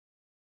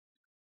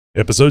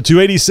Episode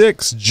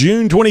 286,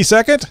 June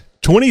 22nd,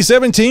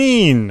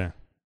 2017.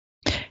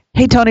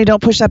 Hey, Tony,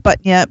 don't push that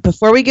button yet.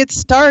 Before we get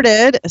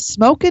started,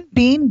 Smokin'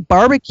 Bean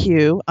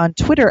Barbecue on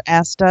Twitter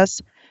asked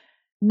us,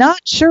 not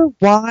sure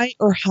why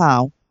or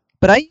how,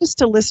 but I used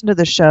to listen to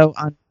the show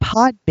on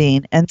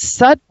Podbean and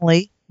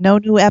suddenly no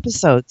new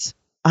episodes.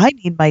 I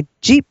need my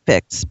Jeep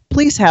fix.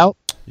 Please help.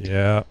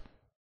 Yeah.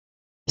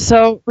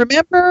 So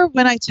remember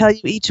when I tell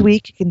you each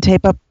week it can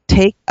take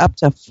up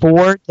to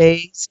 4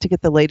 days to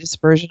get the latest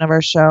version of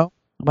our show?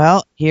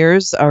 Well,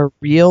 here's a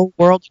real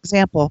world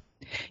example.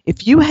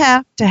 If you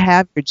have to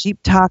have your Jeep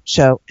Talk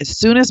Show as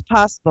soon as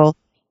possible,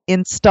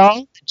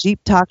 install the Jeep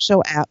Talk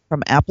Show app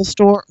from Apple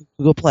Store or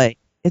Google Play.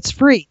 It's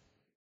free.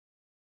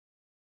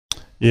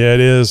 Yeah, it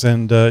is,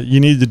 and you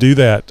need to do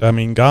that. I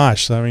mean,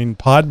 gosh,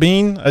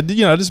 Podbean, I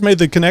just made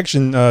the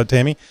connection,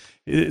 Tammy.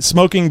 It's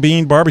Smoking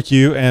Bean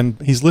Barbecue,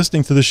 and he's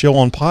listening to the show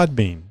on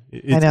Podbean. I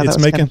know, that was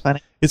kind of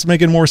funny. It's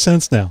making more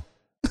sense now.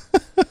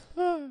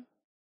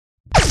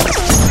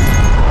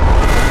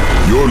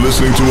 You're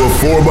listening to a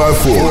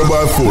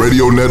 4x4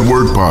 Radio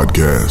Network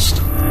podcast.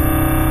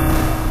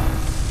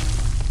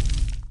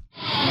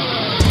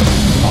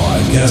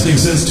 Podcasting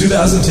since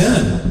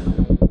 2010.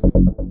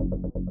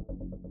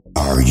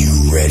 Are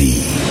you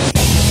ready?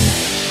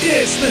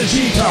 It's the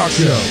Jeep Talk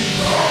Show.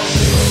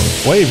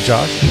 Wave,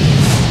 Josh.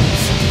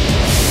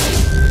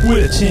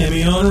 With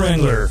Tammy on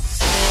Wrangler.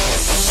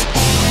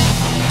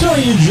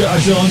 Tony and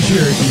Josh on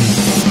Cherokee.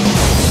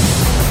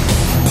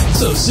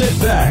 So sit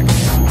back,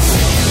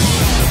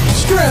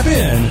 strap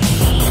in,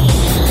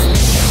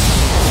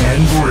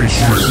 and brace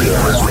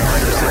yourself.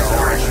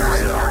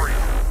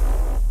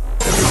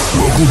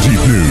 Local Jeep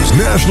news,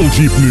 national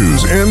Jeep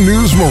news, and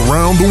news from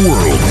around the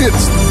world.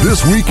 It's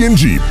This Week in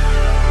Jeep.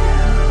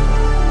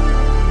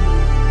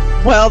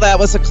 Well, that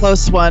was a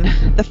close one.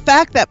 The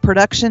fact that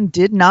production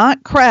did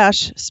not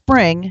crash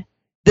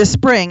this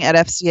spring at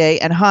FCA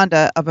and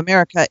Honda of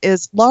America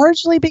is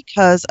largely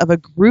because of a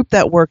group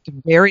that worked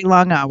very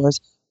long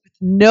hours with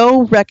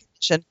no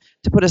recognition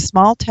to put a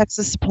small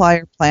Texas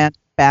supplier plant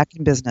back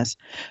in business.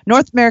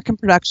 North American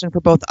production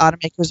for both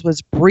automakers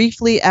was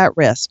briefly at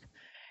risk.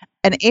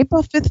 An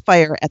April 5th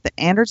fire at the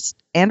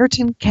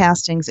Anderton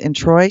Castings in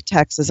Troy,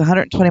 Texas,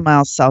 120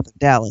 miles south of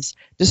Dallas,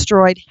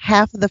 destroyed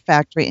half of the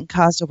factory and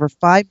caused over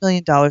 $5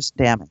 million in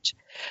damage.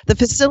 The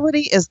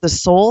facility is the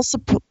sole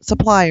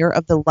supplier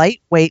of the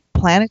lightweight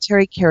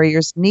planetary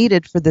carriers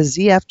needed for the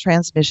ZF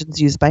transmissions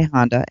used by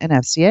Honda and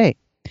FCA.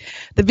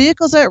 The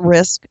vehicles at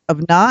risk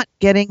of not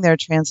getting their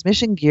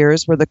transmission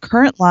gears were the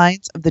current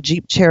lines of the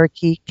Jeep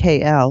Cherokee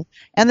KL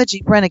and the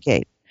Jeep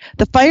Renegade.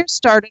 The fire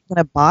started when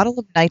a bottle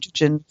of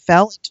nitrogen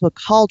fell into a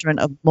cauldron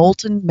of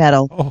molten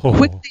metal,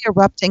 quickly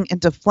erupting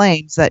into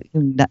flames that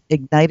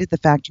ignited the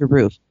factory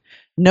roof.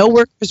 No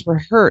workers were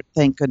hurt,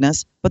 thank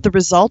goodness, but the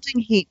resulting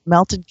heat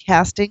melted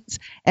castings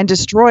and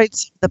destroyed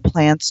some of the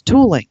plant's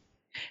tooling.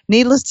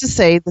 Needless to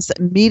say, this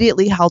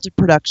immediately halted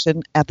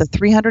production at the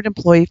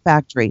 300-employee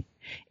factory.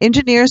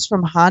 Engineers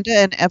from Honda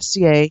and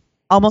FCA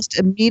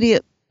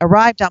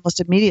arrived almost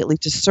immediately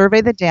to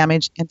survey the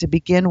damage and to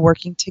begin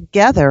working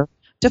together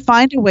to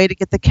find a way to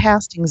get the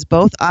castings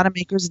both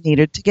automakers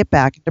needed to get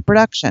back into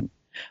production.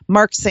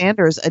 Mark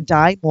Sanders, a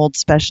die mold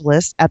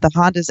specialist at the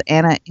Honda's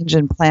Anna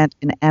engine plant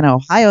in Anna,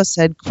 Ohio,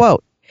 said,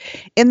 quote,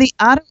 "In the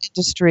auto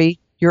industry,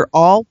 you're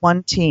all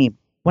one team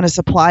when a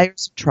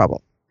supplier's in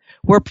trouble.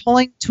 We're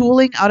pulling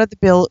tooling out of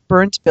the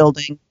burnt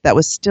building that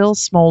was still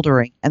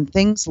smoldering, and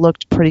things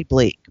looked pretty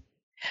bleak."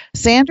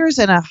 Sanders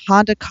and a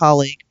Honda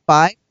colleague,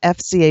 5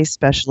 FCA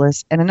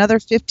specialists, and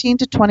another 15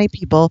 to 20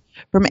 people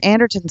from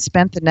Anderton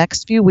spent the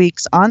next few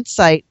weeks on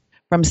site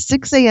from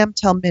 6 a.m.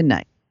 till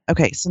midnight.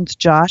 Okay, since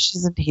Josh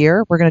isn't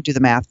here, we're going to do the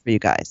math for you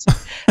guys.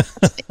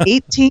 That's an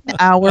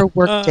 18-hour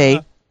workday,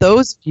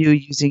 those of you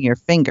using your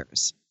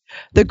fingers.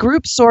 The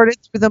group sorted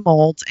through the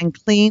molds and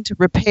cleaned,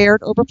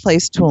 repaired, or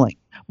replaced tooling.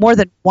 More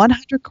than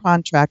 100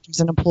 contractors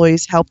and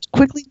employees helped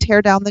quickly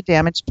tear down the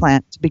damaged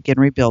plant to begin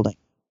rebuilding.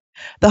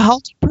 The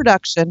halted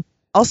production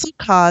also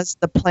caused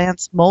the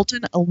plant's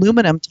molten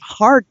aluminum to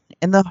harden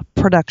in the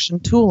production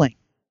tooling.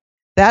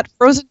 That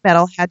frozen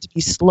metal had to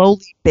be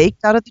slowly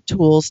baked out of the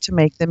tools to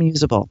make them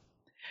usable.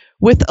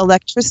 With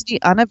electricity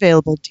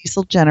unavailable,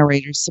 diesel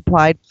generators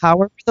supplied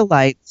power for the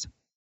lights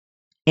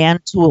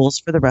and tools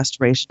for the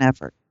restoration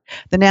effort.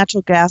 The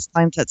natural gas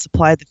lines that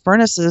supplied the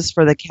furnaces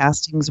for the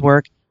castings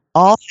work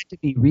all had to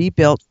be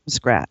rebuilt from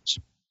scratch.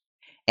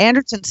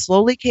 Anderton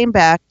slowly came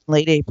back in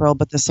late April,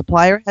 but the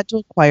supplier had to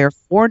acquire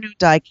 4 new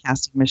die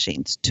casting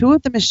machines. 2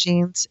 of the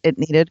machines it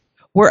needed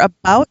were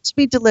about to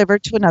be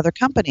delivered to another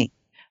company.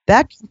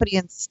 That company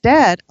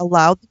instead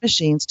allowed the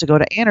machines to go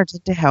to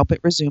Anderton to help it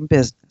resume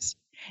business.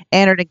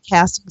 Anderton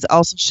Castings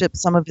also shipped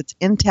some of its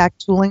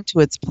intact tooling to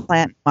its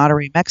plant in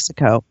Monterrey,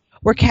 Mexico,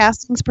 where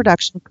castings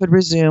production could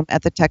resume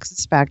at the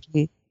Texas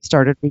factory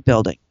started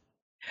rebuilding.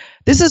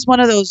 This is one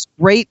of those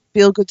great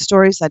feel-good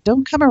stories that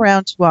don't come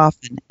around too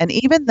often, and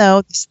even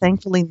though this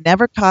thankfully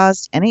never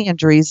caused any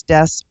injuries,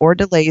 deaths, or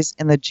delays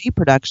in the Jeep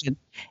production,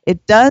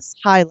 it does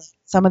highlight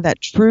some of that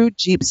true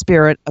Jeep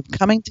spirit of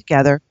coming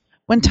together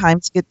when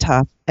times get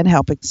tough and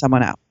helping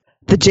someone out.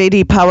 The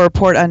J.D. Power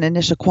Report on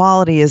initial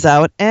quality is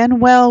out, and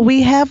well,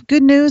 we have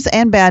good news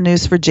and bad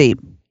news for Jeep.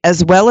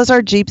 As well as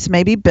our Jeeps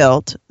may be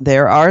built,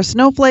 there are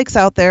snowflakes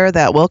out there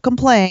that will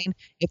complain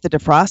if the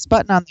defrost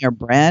button on their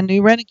brand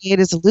new Renegade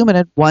is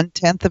illuminated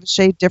 1/10 of a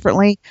shade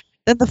differently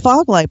than the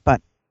fog light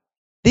button.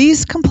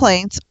 These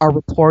complaints are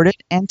reported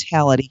and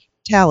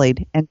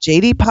tallied, and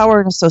J.D.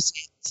 Power and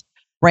Associates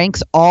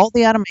ranks all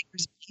the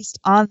automakers based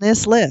on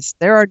this list.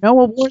 There are no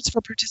awards for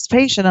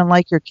participation,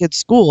 unlike your kid's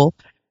school,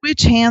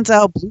 which hands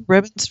out blue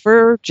ribbons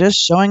for just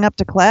showing up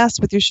to class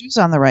with your shoes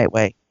on the right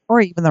way,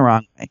 or even the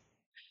wrong way.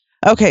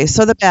 Okay,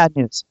 so the bad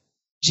news.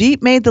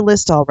 Jeep made the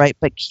list all right,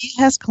 but Kia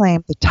has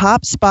claimed the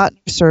top spot in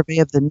their survey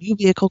of the new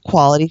vehicle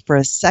quality for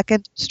a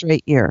second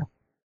straight year.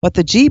 But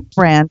the Jeep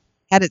brand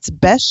had its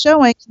best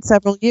showing in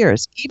several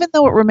years, even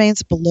though it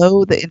remains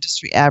below the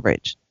industry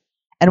average.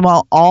 And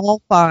while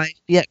all 5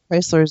 Fiat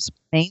Chrysler's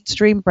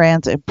mainstream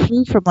brands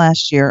improved from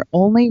last year,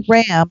 only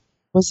Ram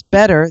was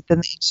better than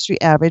the industry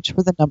average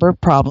for the number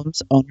of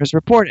problems owners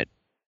reported.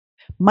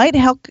 Might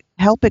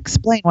help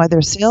explain why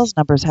their sales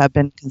numbers have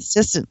been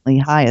consistently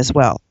high as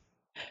well.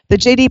 The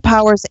J.D.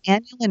 Power's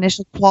annual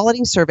initial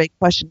quality survey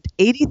questioned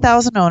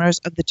 80,000 owners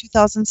of the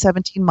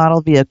 2017 model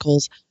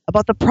vehicles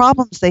about the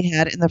problems they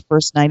had in the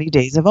first 90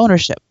 days of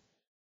ownership.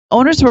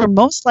 Owners were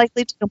most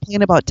likely to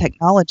complain about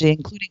technology,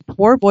 including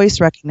poor voice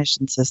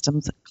recognition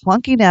systems,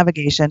 clunky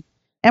navigation,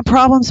 and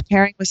problems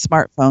pairing with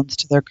smartphones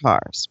to their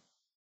cars.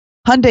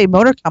 Hyundai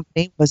Motor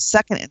Company was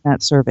second in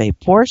that survey.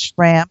 Porsche,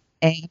 Ram,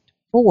 and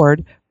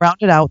Ford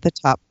rounded out the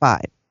top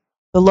 5.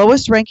 The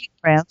lowest ranking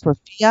brands were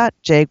Fiat,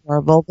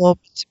 Jaguar, Volvo,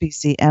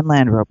 Mitsubishi, and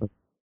Land Rover.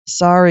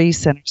 Sorry,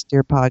 Center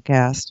Steer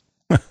Podcast.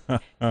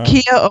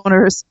 Kia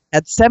owners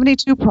had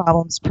 72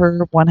 problems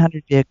per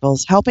 100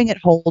 vehicles, helping it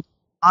hold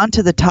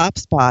onto the top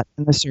spot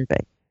in the survey.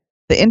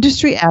 The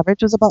industry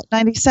average was about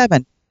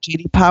 97.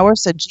 J.D. Power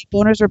said Jeep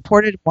owners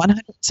reported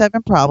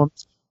 107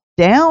 problems,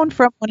 down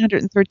from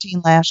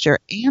 113 last year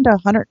and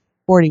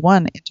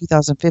 141 in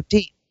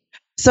 2015.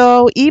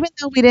 So even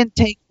though we didn't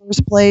take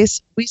first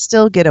place, we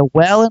still get a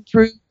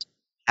well-improved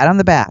pat on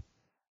the back.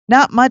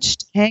 Not much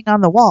to hang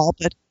on the wall,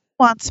 but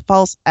who wants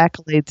false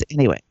accolades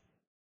anyway?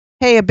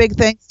 Hey, a big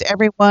thanks to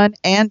everyone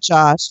and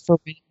Josh for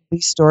reading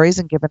these stories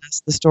and giving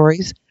us the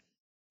stories.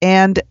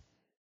 And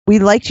we'd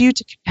like you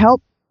to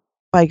help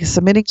by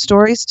submitting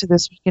stories to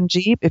This Week in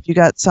Jeep. If you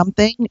got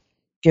something,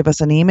 give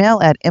us an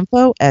email at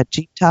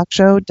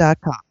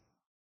info@jeeptalkshow.com.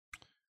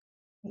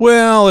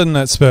 Well, isn't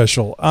that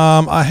special?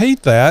 I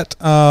hate that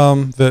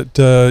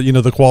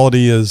the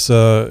quality is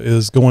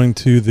going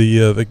to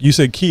the you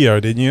said Kia,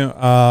 didn't you?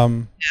 Yeah.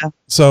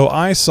 So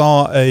I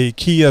saw a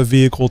Kia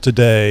vehicle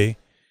today,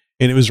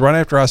 and it was right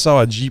after I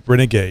saw a Jeep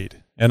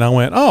Renegade, and I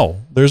went,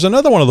 "Oh, there's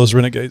another one of those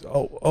Renegades.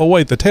 Oh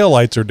wait, the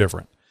taillights are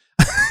different."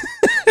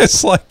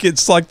 It's like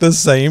the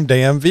same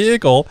damn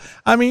vehicle.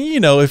 I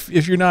mean,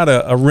 if you're not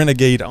a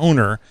Renegade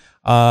owner,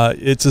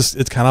 it's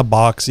kind of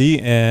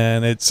boxy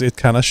and it's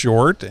kind of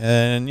short,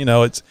 and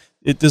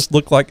it just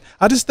looked like,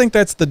 I just think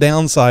that's the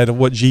downside of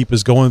what Jeep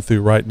is going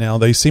through right now.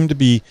 They seem to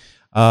be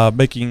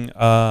making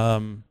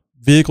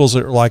vehicles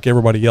that are like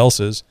everybody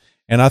else's,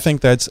 and I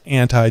think that's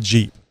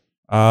anti-Jeep.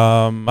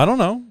 I don't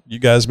know. You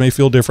guys may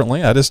feel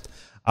differently.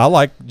 I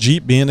like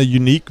Jeep being a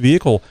unique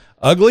vehicle.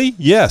 Ugly,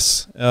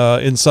 yes,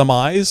 in some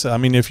eyes. I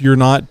mean, if you're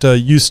not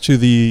used to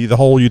the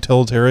whole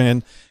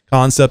utilitarian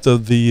concept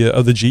of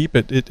the Jeep,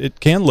 it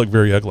can look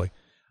very ugly.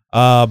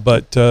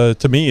 But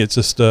to me, it's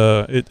just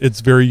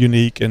it's very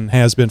unique and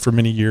has been for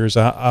many years.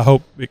 I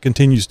hope it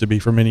continues to be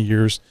for many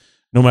years,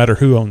 no matter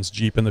who owns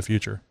Jeep in the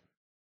future.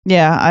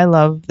 Yeah, I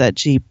love that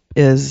Jeep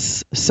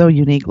is so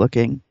unique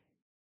looking.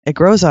 It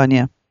grows on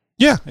you.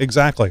 Yeah,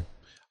 exactly.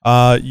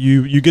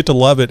 You get to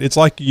love it. It's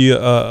like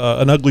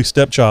an ugly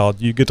stepchild.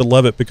 You get to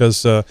love it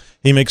because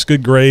he makes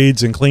good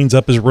grades and cleans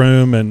up his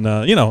room, and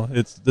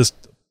it's just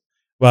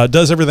it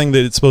does everything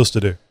that it's supposed to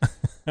do.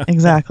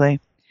 Exactly.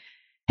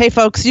 Hey,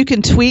 folks, you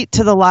can tweet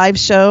to the live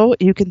show.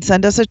 You can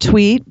send us a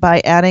tweet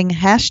by adding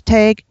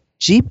hashtag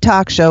Jeep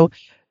Talk Show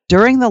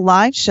during the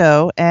live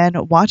show,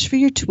 and watch for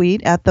your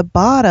tweet at the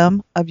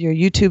bottom of your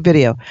YouTube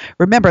video.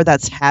 Remember,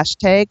 that's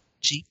hashtag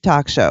Jeep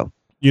Talk Show.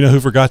 You know who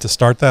forgot to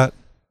start that?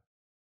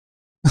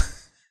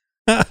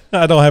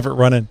 I don't have it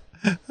running.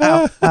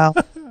 Oh.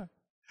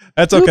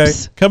 That's okay.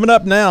 Oops. Coming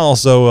up now.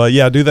 So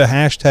do the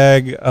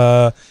hashtag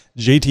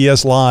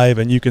JTS Live,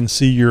 and you can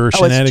see your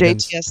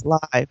shenanigans. It's JTS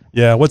Live.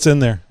 Yeah, what's in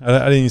there? I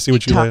didn't even see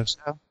what you laid.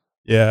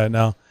 Yeah,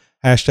 no.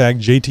 Hashtag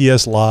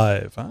JTS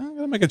Live. I'm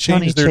gonna make a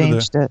change there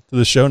to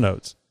the show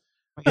notes.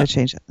 We're gonna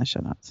change it in the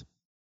show notes.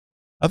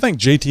 I think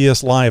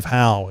JTS Live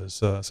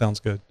sounds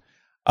good.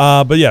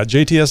 But yeah,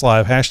 JTS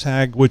Live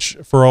hashtag, which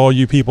for all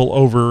you people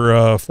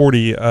over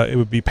 40, it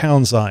would be #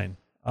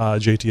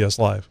 JTS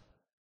Live.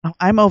 Oh,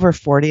 I'm over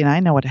 40 and I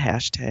know what a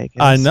hashtag is.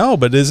 I know,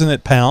 but isn't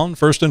it pound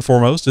first and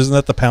foremost? Isn't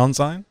that the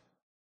 $?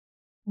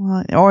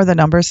 Well, or the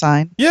number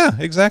sign. Yeah,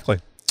 exactly.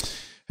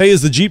 Hey,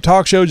 is the Jeep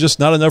Talk Show just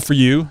not enough for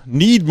you?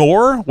 Need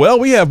more? Well,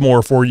 we have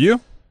more for you.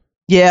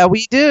 Yeah,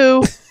 we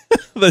do.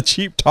 The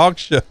Jeep Talk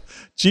Show.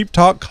 Jeep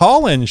Talk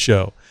call-in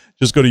show.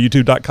 Just go to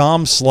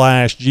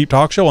youtube.com/Jeep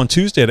Talk Show on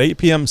Tuesday at 8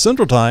 p.m.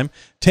 Central Time.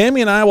 Tammy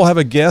and I will have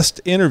a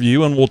guest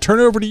interview, and we'll turn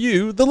it over to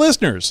you, the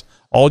listeners.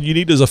 All you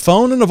need is a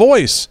phone and a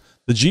voice.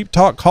 The Jeep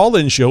Talk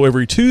call-in show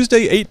every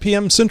Tuesday, 8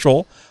 p.m.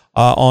 Central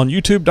on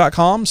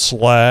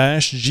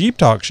youtube.com/Jeep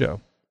Talk Show.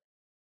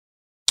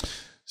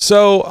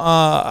 So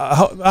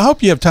I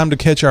hope you have time to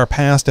catch our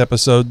past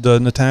episode,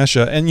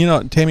 Natasha. And, you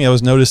know, Tammy, I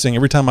was noticing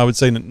every time I would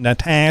say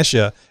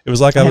Natasha, it was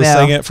like I was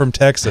saying it from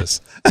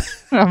Texas.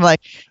 I'm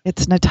like,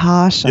 it's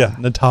Natasha. Yeah,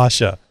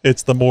 Natasha.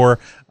 It's the more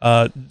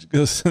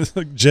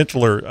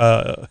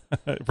gentler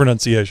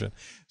pronunciation.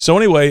 So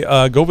anyway,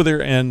 go over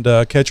there and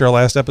catch our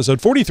last episode,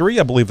 43,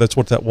 I believe that's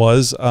what that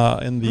was,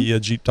 in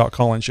the Jeep Talk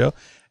call-in show.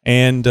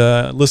 And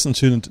listen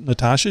to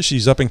Natasha.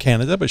 She's up in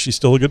Canada, but she's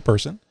still a good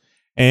person.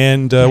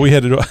 And we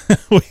had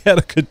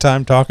a good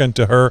time talking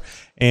to her,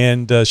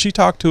 and she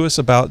talked to us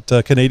about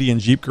Canadian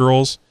Jeep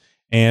girls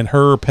and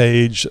her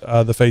page,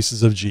 The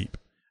Faces of Jeep.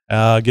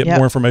 Get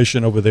more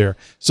information over there.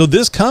 So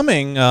this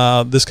coming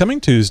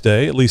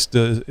Tuesday, at least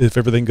if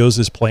everything goes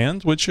as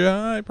planned, which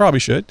it probably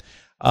should,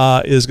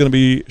 is going to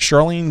be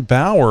Charlene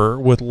Bauer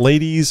with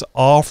Ladies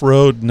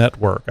Off-Road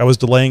Network. I was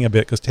delaying a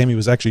bit because Tammy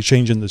was actually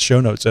changing the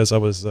show notes as I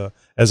was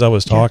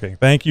talking.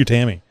 Thank you,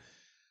 Tammy.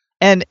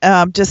 And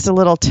just a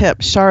little tip,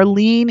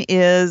 Charlene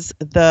is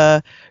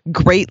the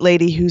great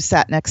lady who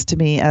sat next to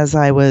me as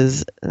I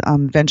was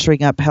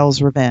venturing up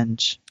Hell's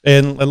Revenge.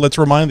 And let's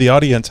remind the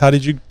audience, how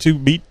did you two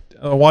meet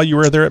while you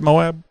were there at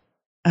Moab?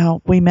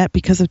 We met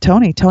because of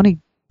Tony. Tony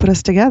put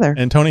us together.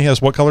 And Tony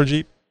has what color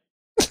Jeep?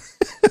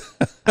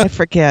 I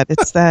forget.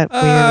 It's that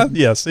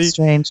weird,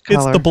 strange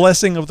color. It's the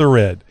blessing of the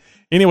red.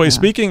 Anyway,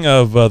 speaking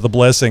of the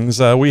blessings,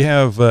 we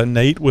have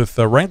Nate with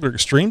Wrangler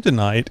Extreme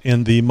tonight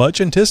in the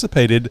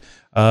much-anticipated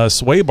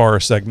sway bar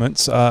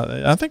segments.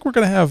 I think we're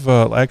going to have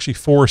actually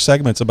 4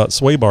 segments about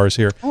sway bars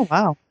here. Oh,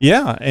 wow.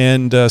 Yeah,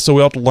 and so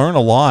we have to learn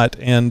a lot.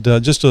 And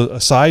just a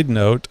side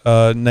note,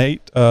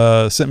 Nate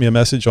sent me a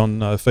message on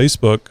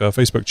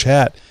Facebook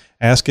chat,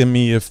 asking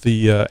me if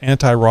the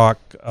anti-rock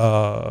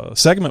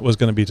segment was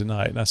going to be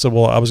tonight. And I said,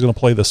 well, I was going to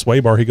play the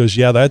sway bar. He goes,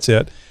 yeah, that's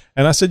it.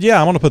 And I said, yeah,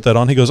 I'm going to put that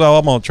on. He goes, oh,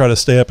 I'm going to try to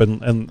stay up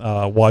and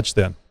watch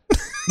then.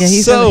 Yeah,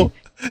 he's so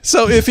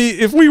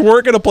if we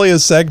weren't going to play a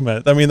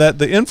segment, I mean, that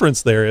the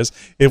inference there is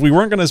if we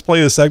weren't going to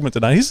play a segment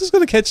tonight, he's just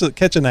going to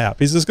catch a nap.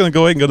 He's just going to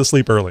go ahead and go to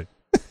sleep early.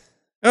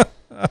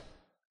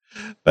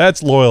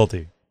 That's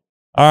loyalty.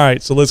 All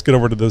right, so let's get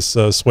over to this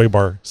sway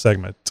bar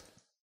segment.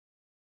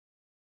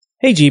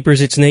 Hey Jeepers,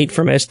 it's Nate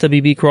from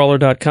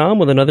SWBcrawler.com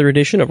with another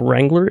edition of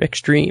Wrangler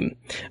Extreme.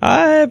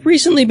 I've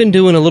recently been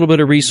doing a little bit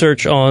of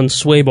research on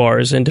sway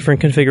bars and different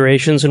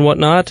configurations and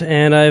whatnot,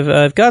 and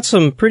I've got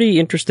some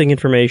pretty interesting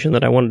information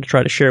that I wanted to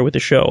try to share with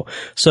the show.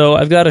 So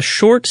I've got a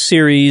short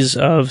series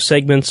of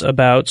segments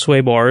about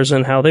sway bars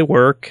and how they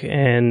work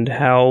and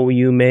how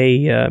you may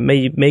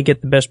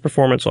get the best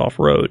performance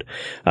off-road.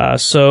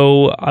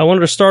 So I wanted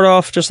to start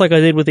off just like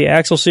I did with the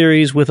Axle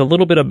series with a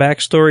little bit of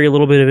backstory, a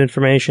little bit of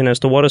information as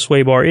to what a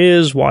sway bar is,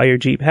 why your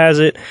Jeep has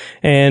it,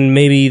 and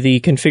maybe the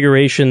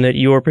configuration that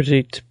your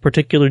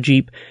particular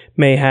Jeep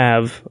may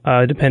have,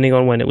 depending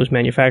on when it was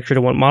manufactured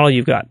and what model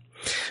you've got.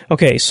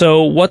 Okay,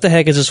 so what the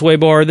heck is a sway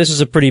bar? This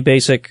is a pretty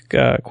basic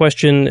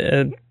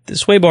question. The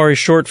sway bar is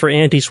short for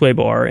anti-sway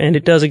bar, and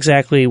it does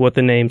exactly what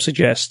the name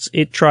suggests.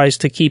 It tries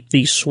to keep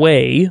the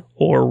sway,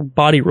 or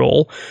body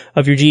roll,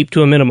 of your Jeep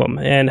to a minimum.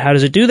 And how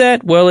does it do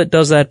that? Well, it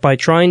does that by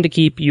trying to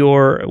keep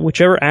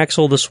whichever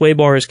axle the sway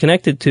bar is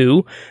connected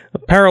to,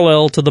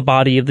 parallel to the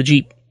body of the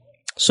Jeep.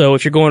 So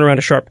if you're going around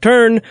a sharp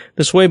turn,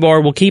 the sway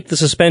bar will keep the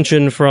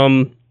suspension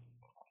from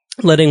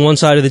letting one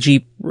side of the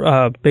Jeep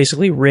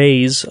basically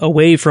raise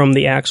away from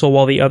the axle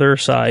while the other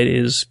side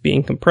is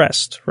being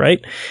compressed, right?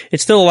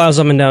 It still allows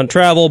up and down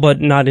travel, but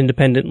not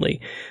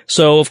independently.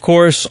 So, of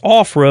course,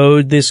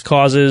 off-road, this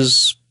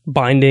causes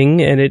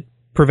binding, and it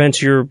prevents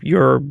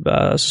your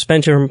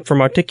suspension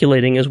from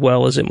articulating as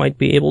well as it might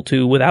be able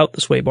to without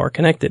the sway bar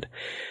connected.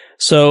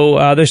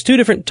 So there's 2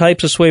 different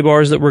types of sway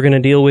bars that we're going to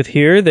deal with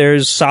here.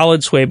 There's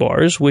solid sway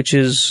bars, which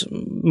is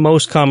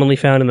most commonly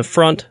found in the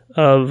front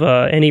of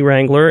any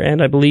Wrangler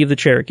and I believe the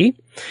Cherokee.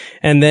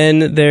 And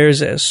then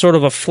there's sort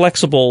of a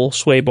flexible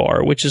sway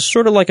bar, which is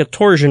sort of like a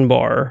torsion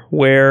bar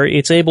where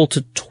it's able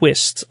to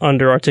twist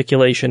under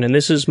articulation. And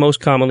this is most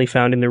commonly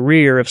found in the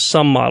rear of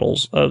some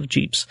models of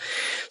Jeeps.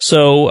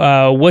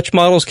 So which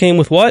models came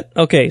with what?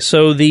 Okay,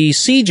 so the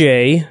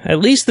CJ, at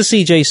least the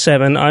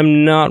CJ7,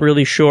 I'm not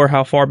really sure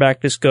how far back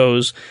this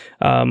goes.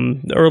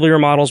 The earlier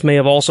models may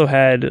have also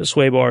had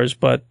sway bars,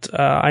 but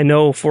I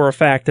know for a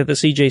fact that the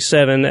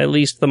CJ7, at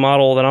least the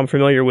model that I'm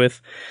familiar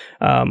with,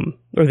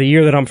 or the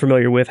year that I'm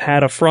familiar with,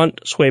 had a front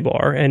sway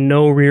bar and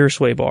no rear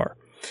sway bar.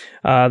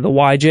 The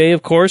YJ,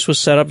 of course, was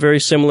set up very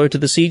similar to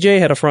the CJ,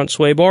 had a front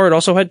sway bar. It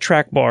also had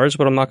track bars,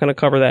 but I'm not going to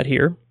cover that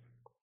here.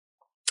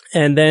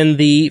 And then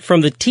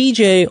from the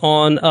TJ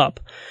on up,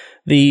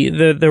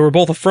 There were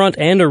both a front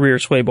and a rear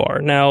sway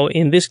bar. Now,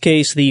 in this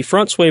case, the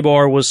front sway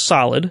bar was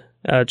solid,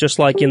 just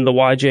like in the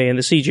YJ and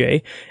the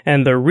CJ,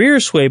 and the rear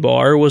sway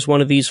bar was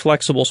one of these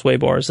flexible sway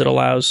bars that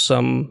allows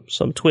some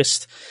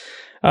twist.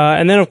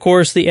 And then, of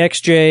course, the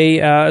XJ,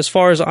 as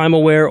far as I'm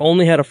aware,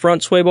 only had a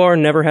front sway bar,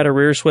 never had a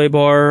rear sway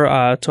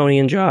bar. Tony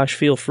and Josh,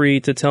 feel free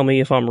to tell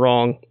me if I'm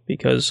wrong,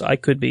 because I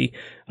could be.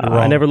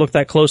 I never looked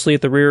that closely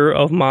at the rear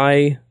of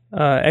my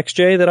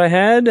XJ that I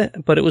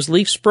had, but it was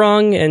leaf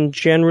sprung, and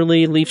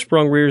generally leaf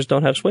sprung rears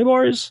don't have sway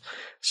bars.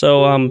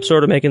 So I'm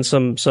sort of making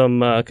some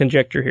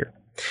conjecture here.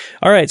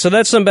 All right, so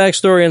that's some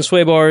backstory on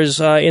sway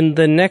bars. In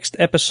the next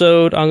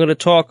episode, I'm going to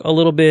talk a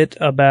little bit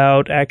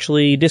about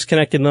actually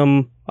disconnecting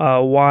them,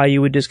 why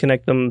you would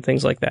disconnect them,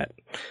 things like that.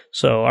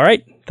 So, all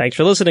right, thanks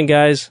for listening,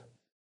 guys.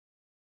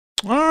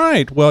 All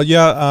right, well,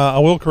 yeah, I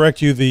will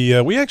correct you.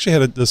 We actually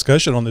had a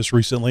discussion on this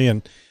recently,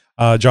 and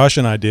Josh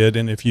and I did.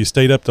 And if you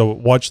stayed up to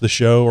watch the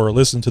show or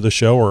listen to the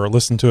show or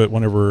listen to it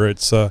whenever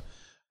it's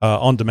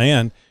on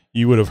demand,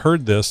 you would have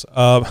heard this.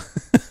 The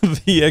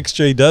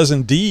XJ does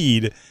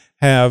indeed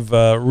have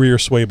rear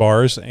sway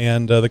bars,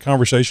 and the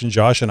conversation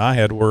Josh and I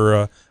had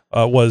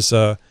was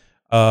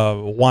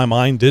why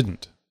mine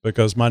didn't,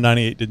 because my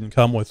 98 didn't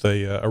come with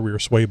a rear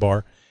sway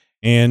bar.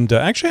 And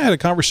actually I had a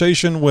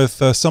conversation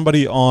with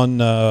somebody on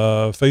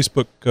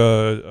Facebook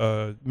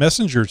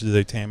Messenger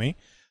today, Tammy,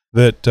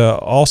 that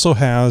also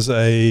has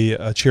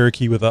a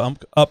Cherokee with an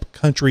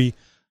upcountry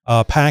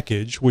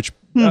package, which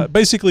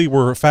basically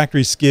were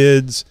factory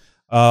skids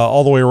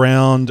all the way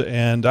around,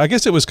 and I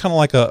guess it was kind of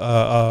like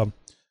a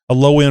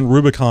low-end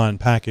Rubicon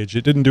package.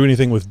 It didn't do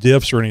anything with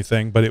diffs or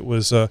anything, but it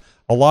was a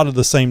lot of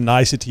the same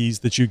niceties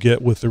that you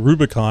get with the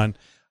Rubicon.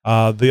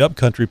 The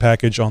upcountry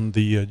package on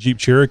the Jeep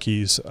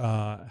Cherokees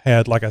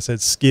had, like I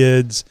said,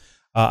 skids.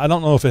 I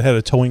don't know if it had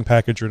a towing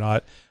package or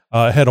not.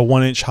 It had a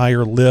 1-inch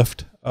higher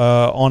lift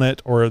on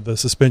it, or the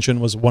suspension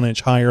was 1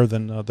 inch higher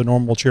than the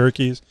normal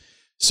Cherokees.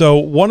 So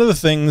one of the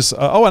things,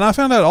 and I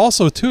found out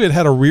also too, it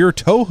had a rear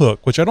tow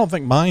hook, which I don't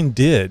think mine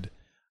did.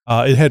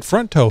 It had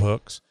front tow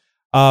hooks.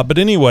 But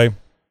anyway,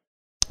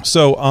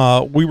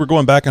 so we were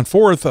going back and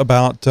forth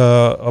about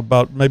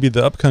maybe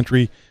the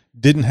upcountry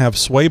didn't have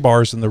sway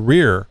bars in the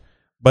rear,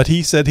 but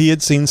he said he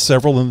had seen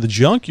several in the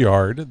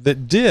junkyard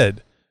that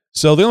did.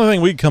 So the only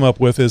thing we could come up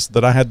with is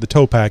that I had the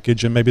tow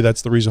package, and maybe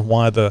that's the reason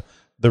why the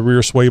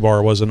rear sway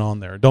bar wasn't on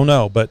there. Don't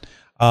know, but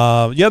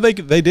yeah,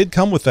 they did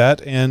come with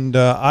that, and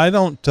I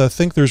don't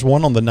think there's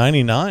one on the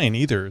 99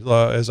 either,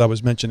 as I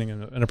was mentioning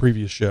in a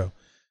previous show.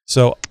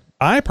 So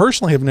I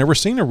personally have never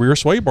seen a rear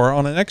sway bar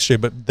on an XJ,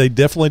 but they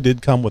definitely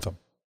did come with them.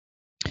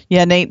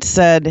 Yeah, Nate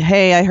said,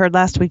 hey, I heard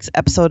last week's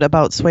episode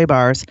about sway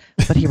bars,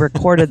 but he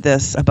recorded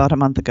this about a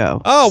month ago.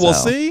 Oh, well,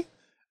 see?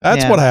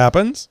 That's what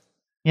happens.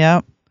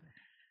 Yeah.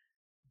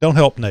 Don't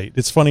help Nate.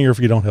 It's funnier if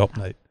you don't help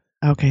Nate.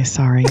 Okay,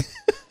 sorry.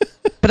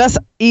 But us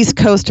East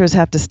Coasters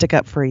have to stick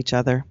up for each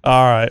other.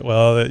 All right.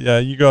 Well, yeah,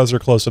 you guys are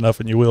close enough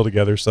and you wheel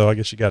together, so I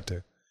guess you got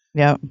to.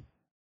 Yep.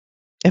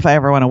 If I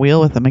ever want to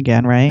wheel with them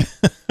again, right?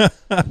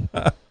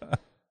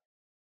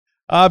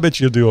 I bet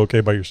you'll do okay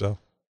by yourself.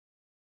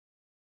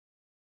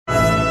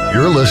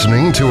 You're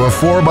listening to a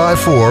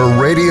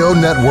 4x4 Radio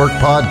Network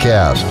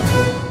podcast.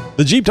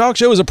 The Jeep Talk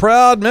Show is a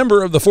proud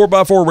member of the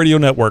 4x4 Radio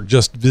Network.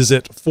 Just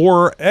visit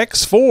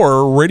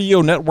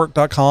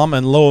 4x4radionetwork.com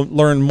and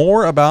learn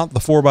more about the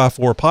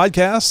 4x4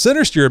 podcast,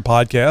 Center Steer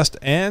podcast,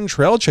 and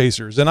Trail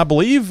Chasers. And I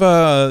believe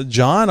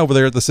John over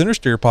there at the Center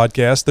Steer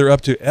podcast, they're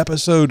up to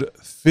episode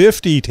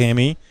 50,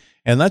 Tammy.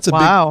 And that's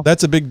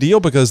a big deal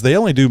because they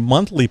only do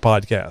monthly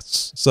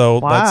podcasts. So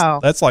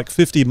that's like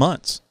 50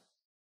 months.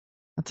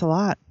 That's a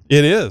lot.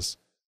 It is.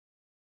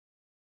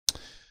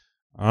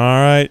 All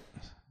right.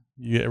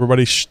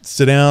 Everybody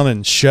sit down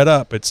and shut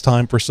up. It's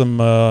time for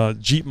some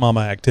Jeep Mama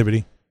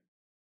activity.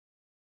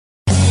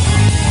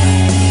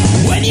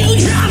 When you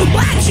drive a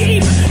black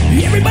Jeep,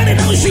 everybody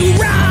knows you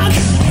rock.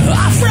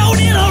 Off-road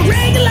in a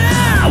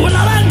regular, when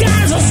all the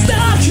guys are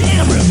stuck.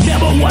 And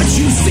remember what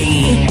you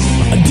see,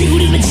 a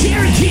dude in a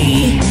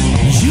Cherokee.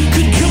 You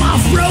could come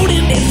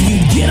off-roading if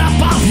you get up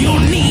off your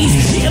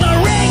knees. In a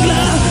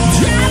regular,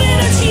 driving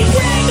a Jeep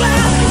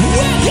Wrangler.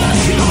 We're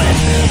coming,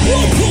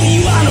 we'll pull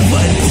you out of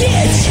a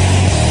ditch,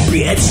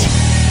 bitch.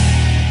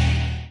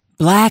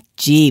 Black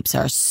Jeeps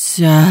are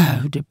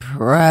so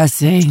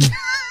depressing.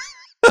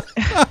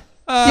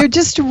 You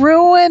just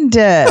ruined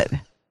it.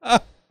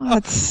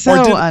 That's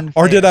so unfair.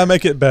 Or did I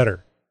make it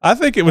better? I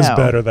think it was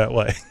better that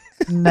way.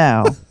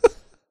 No.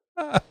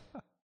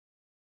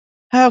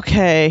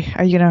 Okay.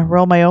 Are you going to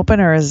roll my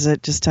open, or is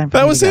it just time for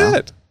that me was to go?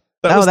 it.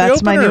 That was that's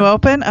the my opener. new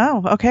open?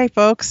 Oh, okay,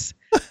 folks.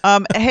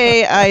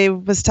 Hey, I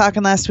was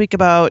talking last week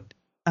about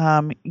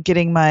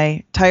getting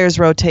my tires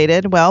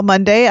rotated. Well,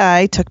 Monday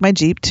I took my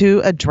Jeep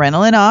to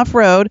Adrenaline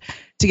Off-Road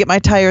to get my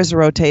tires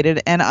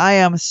rotated, and I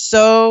am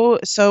so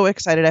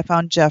excited. I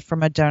found Jeff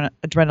from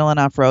Adrenaline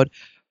Off-Road.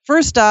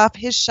 First off,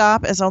 his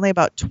shop is only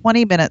about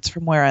 20 minutes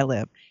from where I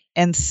live.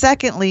 And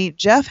secondly,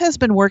 Jeff has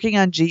been working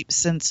on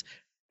Jeeps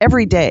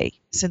every day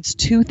since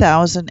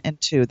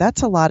 2002.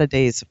 That's a lot of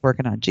days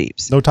working on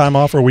Jeeps. No time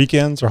off or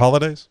weekends or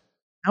holidays?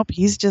 Nope,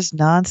 he's just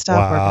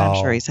nonstop working. I'm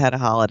Wow. sure he's had a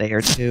holiday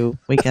or two,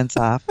 weekends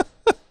off.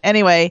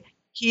 Anyway,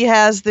 he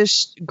has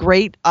this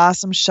great,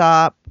 awesome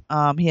shop.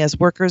 He has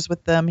workers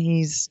with them.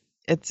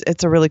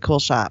 It's a really cool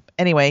shop.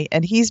 Anyway,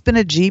 and he's been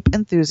a Jeep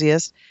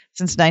enthusiast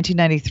since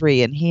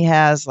 1993, and he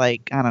has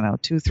like, I don't know,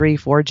 2, 3,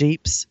 4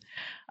 Jeeps.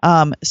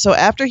 So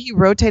after he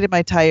rotated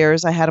my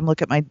tires, I had him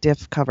look at my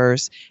diff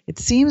covers. It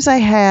seems I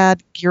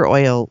had gear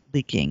oil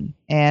leaking,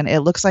 and it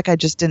looks like I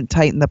just didn't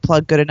tighten the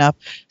plug good enough.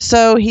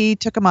 So he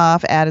took them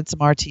off, added some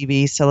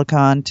RTV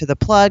silicone to the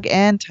plug,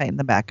 and tightened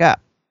them back up.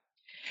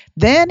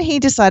 Then he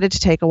decided to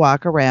take a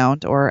walk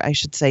around, or I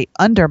should say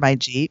under my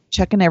Jeep,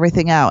 checking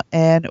everything out.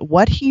 And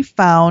what he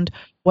found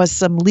was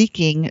some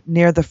leaking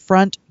near the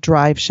front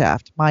drive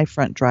shaft, my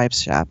front drive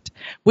shaft,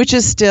 which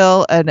is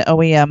still an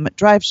OEM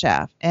drive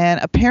shaft. And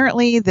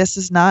apparently this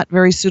is not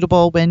very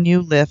suitable when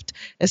you lift,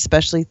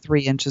 especially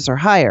 3 inches or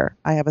higher.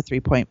 I have a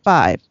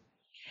 3.5.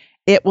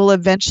 It will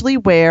eventually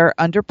wear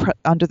under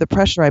the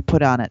pressure I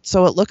put on it.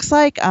 So it looks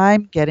like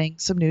I'm getting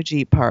some new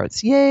Jeep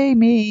parts. Yay,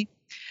 me.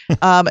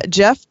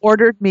 Jeff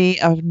ordered me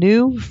a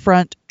new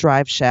front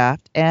drive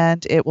shaft,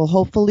 and it will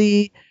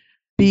hopefully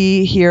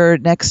be here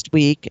next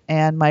week,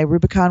 and my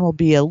Rubicon will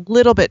be a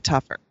little bit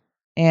tougher.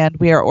 And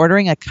we are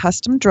ordering a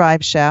custom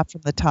drive shaft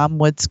from the Tom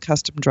Woods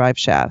Custom Drive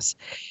Shafts.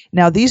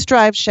 Now, these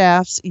drive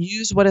shafts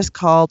use what is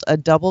called a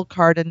double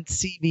cardon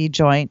CV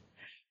joint,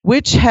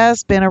 which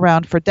has been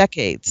around for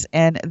decades,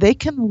 and they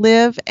can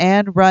live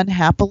and run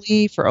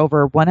happily for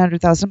over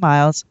 100,000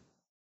 miles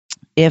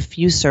if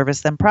you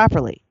service them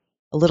properly.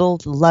 A little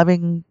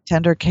loving,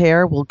 tender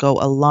care will go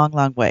a long,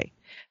 long way.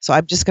 So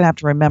I'm just going to have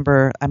to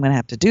remember I'm going to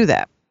have to do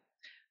that.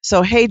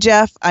 So, hey,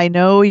 Jeff, I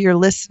know you're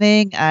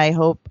listening. I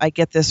hope I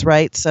get this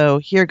right. So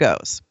here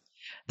goes.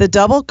 The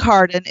double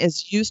cardon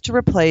is used to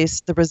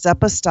replace the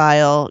Rzeppa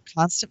style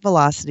constant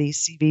velocity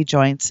CV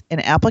joints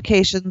in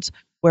applications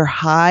where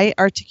high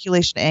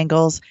articulation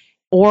angles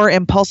or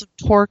impulsive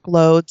torque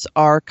loads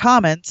are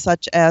common,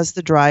 such as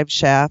the drive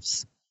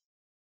shafts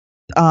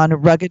on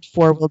rugged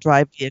four-wheel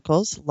drive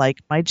vehicles like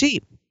my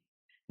Jeep.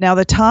 Now,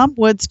 the Tom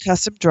Woods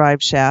custom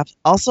drive shafts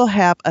also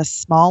have a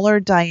smaller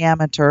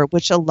diameter,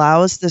 which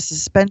allows the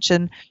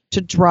suspension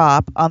to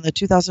drop on the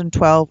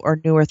 2012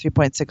 or newer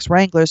 3.6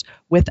 Wranglers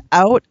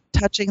without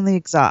touching the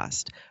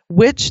exhaust,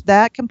 which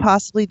that can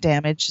possibly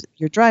damage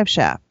your drive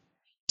shaft.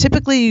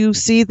 Typically, you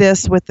see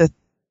this with the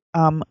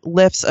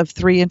lifts of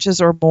 3 inches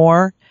or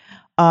more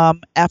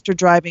after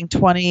driving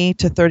 20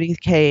 to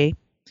 30K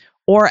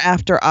or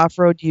after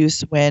off-road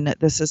use when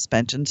the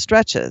suspension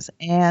stretches.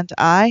 And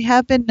I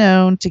have been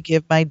known to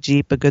give my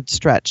Jeep a good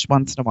stretch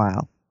once in a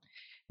while.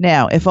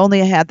 Now, if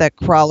only I had that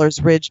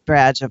Crawler's Ridge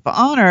badge of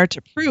honor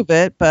to prove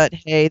it, but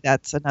hey,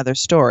 that's another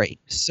story.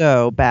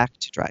 So back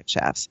to drive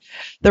shafts.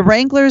 The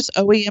Wrangler's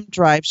OEM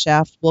drive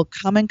shaft will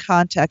come in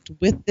contact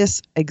with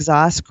this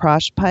exhaust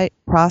cross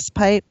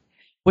pipe,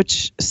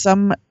 which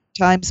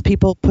sometimes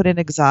people put in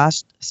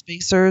exhaust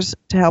spacers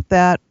to help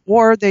that,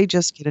 or they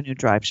just get a new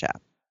drive shaft.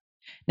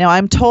 Now,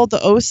 I'm told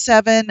the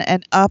 07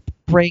 and up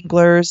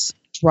Wranglers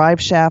drive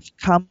shaft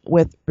come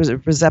with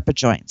Rzeppa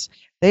joints.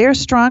 They are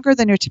stronger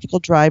than your typical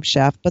drive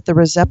shaft, but the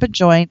Rzeppa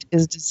joint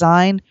is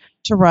designed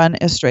to run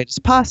as straight as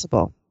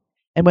possible.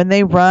 And when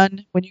you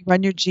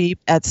run your Jeep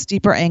at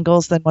steeper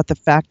angles than what the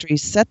factory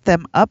set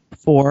them up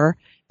for,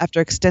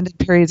 after extended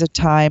periods of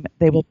time,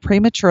 they will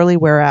prematurely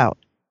wear out.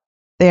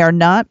 They are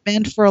not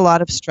meant for a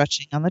lot of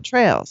stretching on the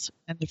trails.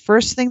 And the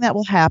first thing that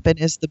will happen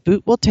is the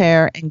boot will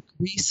tear and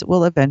grease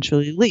will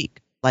eventually leak,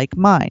 like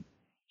mine.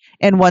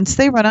 And once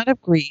they run out of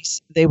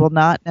grease, they will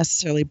not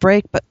necessarily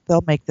break, but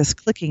they'll make this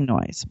clicking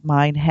noise.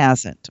 Mine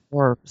hasn't,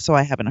 or so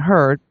I haven't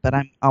heard, but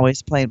I'm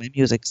always playing my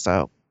music,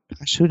 so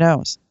gosh, who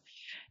knows?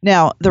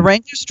 Now, the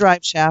Wrangler's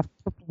drive shaft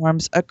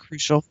performs a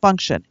crucial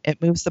function.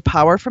 It moves the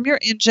power from your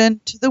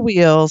engine to the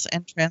wheels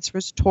and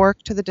transfers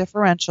torque to the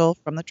differential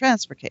from the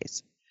transfer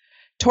case.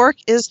 Torque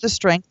is the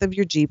strength of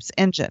your Jeep's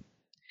engine.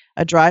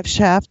 A drive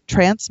shaft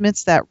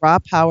transmits that raw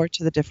power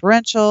to the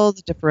differential.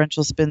 The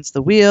differential spins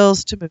the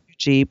wheels to move your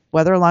Jeep,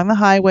 whether along the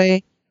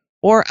highway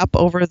or up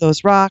over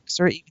those rocks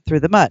or even through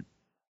the mud.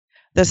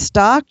 The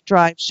stock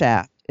drive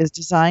shaft is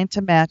designed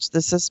to match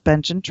the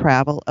suspension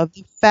travel of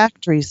the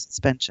factory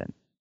suspension.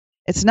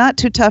 It's not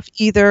too tough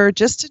either,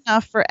 just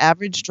enough for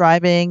average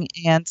driving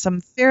and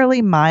some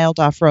fairly mild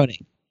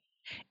off-roading.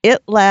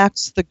 It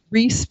lacks the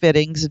grease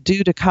fittings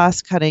due to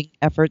cost-cutting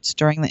efforts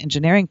during the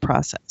engineering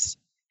process.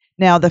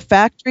 Now, the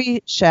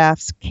factory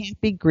shafts can't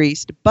be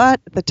greased, but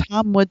the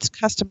Tom Woods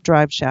custom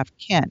drive shaft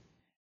can.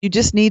 You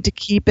just need to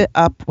keep it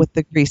up with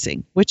the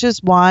greasing, which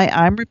is why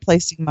I'm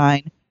replacing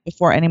mine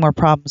before any more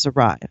problems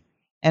arrive.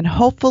 And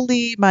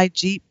hopefully my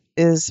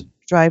Jeep's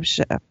drive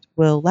shaft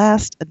will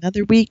last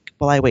another week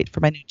while I wait for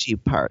my new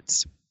Jeep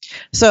parts.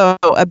 So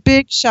a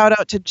big shout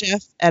out to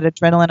Jeff at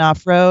Adrenaline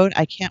Off-Road.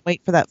 I can't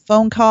wait for that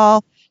phone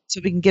call so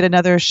we can get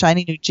another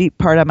shiny new Jeep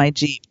part on my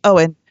Jeep. Oh,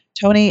 and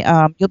Tony,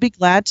 you'll be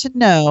glad to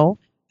know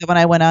that when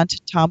I went on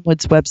to Tom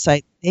Woods'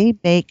 website, they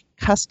make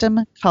custom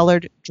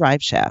colored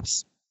drive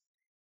shafts.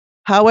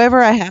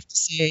 However, I have to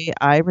say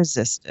I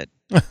resisted.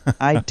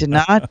 I did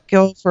not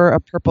go for a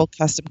purple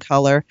custom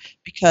color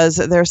because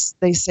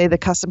they say the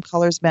custom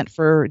color is meant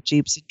for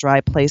Jeeps in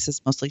dry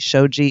places, mostly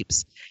show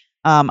Jeeps.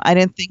 I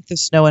didn't think the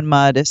snow and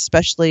mud,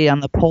 especially on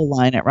the pole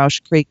line at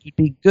Roush Creek, would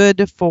be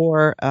good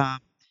for a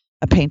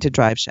painted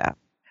drive shaft.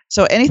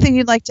 So anything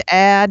you'd like to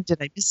add?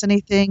 Did I miss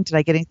anything? Did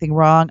I get anything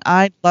wrong?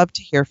 I'd love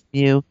to hear from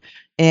you.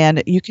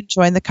 And you can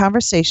join the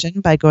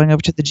conversation by going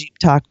over to the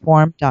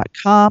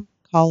jeeptalkforum.com,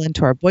 call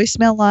into our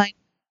voicemail line,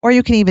 or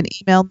you can even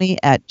email me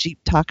at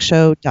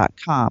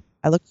jeeptalkshow.com.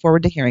 I look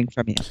forward to hearing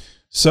from you.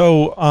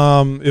 So,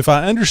 if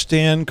I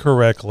understand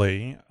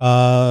correctly,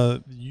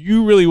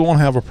 you really won't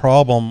have a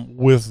problem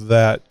with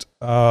that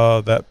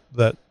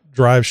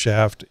drive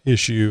shaft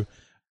issue,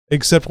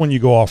 except when you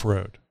go off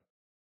road.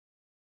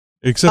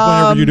 Except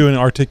whenever you're doing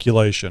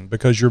articulation,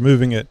 because you're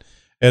moving it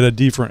at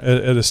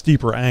a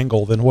steeper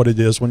angle than what it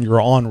is when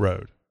you're on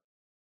road.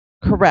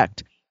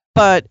 Correct.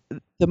 But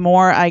the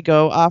more I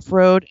go off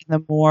road and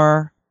the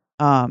more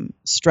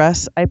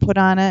stress I put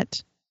on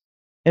it,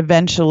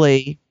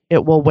 eventually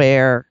it will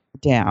wear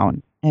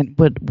down and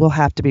will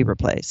have to be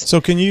replaced.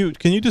 So can you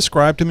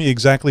describe to me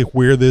exactly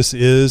where this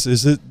is?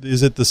 Is it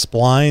the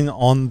spline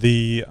on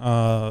the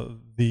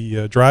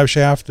drive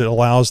shaft that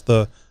allows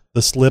the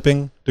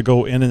slipping to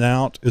go in and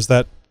out? Is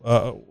that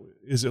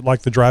is it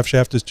like the drive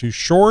shaft is too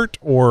short,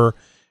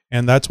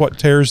 and that's what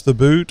tears the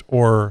boot,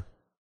 or?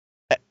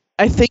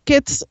 I think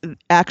it's the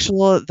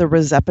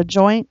Rzeppa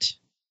joint.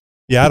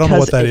 Yeah, I don't know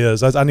what that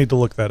is. I need to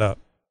look that up.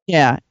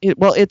 Yeah,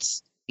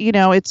 it's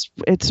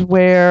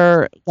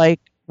where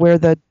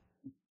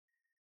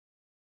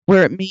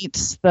it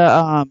meets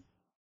the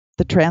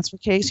transfer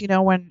case.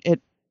 When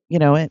it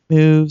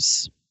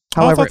moves.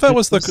 However, I thought that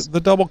was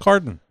the double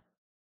cardan.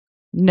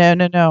 No.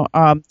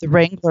 The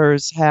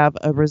Wranglers have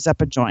a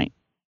Rzeppa joint.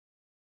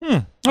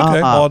 Okay,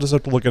 well, I'll just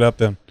have to look it up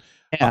then.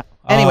 Yeah.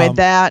 Anyway,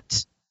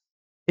 that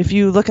if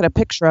you look at a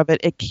picture of it,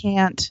 it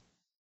can't,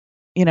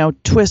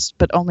 twist,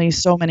 but only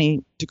so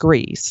many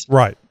degrees.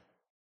 Right.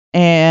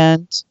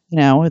 And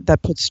that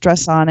puts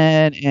stress on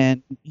it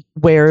and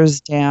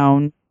wears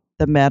down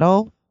the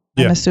metal.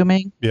 I'm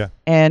assuming. Yeah.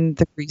 And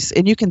the grease,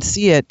 and you can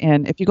see it.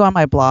 And if you go on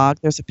my blog,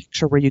 there's a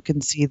picture where you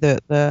can see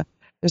there's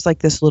like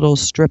this little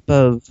strip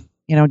of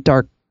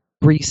dark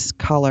grease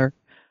color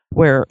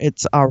where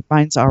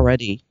mine's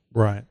already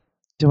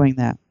doing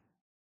that.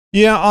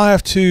 Yeah, I'll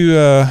have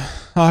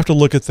to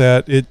look at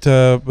that.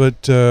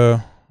 But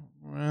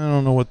I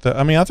don't know what that.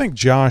 I mean, I think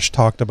Josh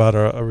talked about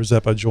a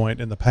Rzeppa joint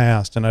in the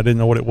past, and I didn't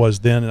know what it was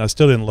then, and I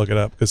still didn't look it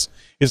up because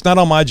it's not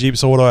on my Jeep.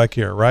 So what do I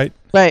care, right?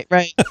 Right,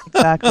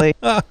 exactly.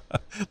 At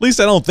least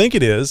I don't think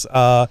it is.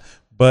 So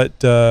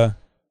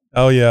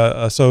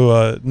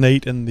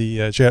Nate in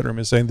the chat room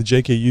is saying the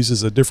JK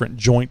uses a different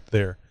joint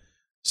there.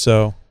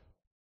 So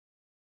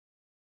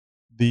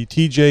the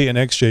TJ and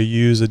XJ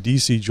use a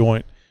DC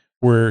joint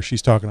where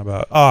she's talking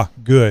about.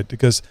 Good,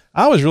 because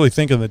I was really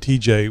thinking the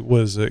TJ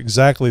was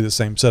exactly the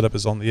same setup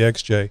as on the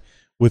XJ,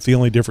 with the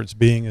only difference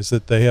being is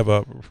that they have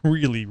a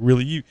really,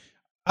 really,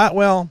 I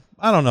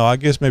don't know. I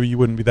guess maybe you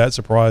wouldn't be that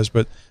surprised,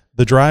 but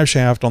the drive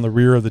shaft on the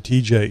rear of the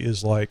TJ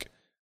is like,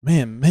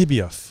 man, maybe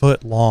a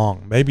foot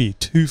long, maybe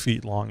 2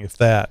 feet long, if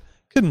that.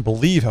 Couldn't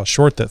believe how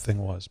short that thing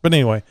was. But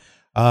anyway,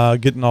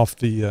 getting off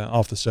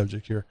the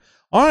subject here.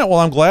 All right, well,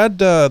 I'm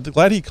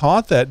glad he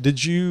caught that.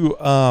 Did you?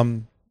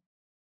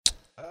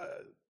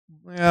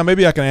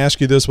 Maybe I can ask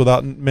you this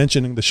without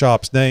mentioning the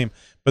shop's name.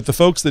 But the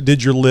folks that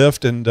did your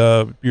lift and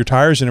your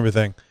tires and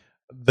everything,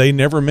 they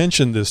never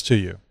mentioned this to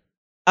you.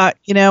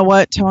 You know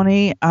what,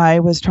 Tony? I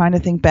was trying to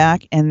think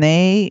back, and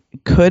they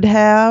could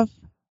have.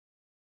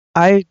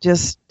 I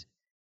just,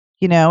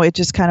 it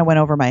just kind of went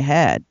over my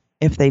head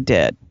if they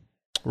did.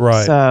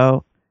 Right.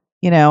 So,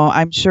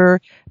 I'm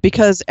sure,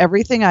 because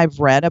everything I've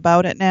read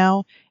about it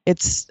now,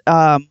 it's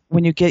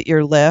when you get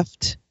your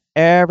lift,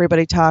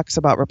 everybody talks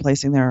about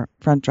replacing their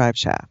front drive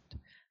shaft.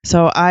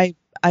 So I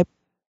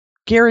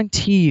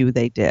guarantee you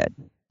they did.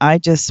 I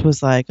just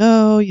was like,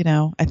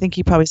 I think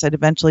he probably said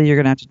eventually you're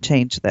going to have to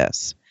change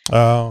this.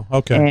 Oh,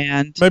 okay.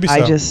 And maybe so.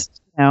 I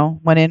just,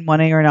 went in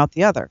one ear and out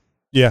the other.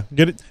 Yeah,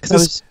 get it.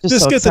 Just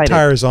so get excited. The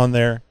tires on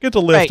there. Get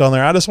the lift on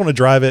there. I just want to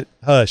drive it.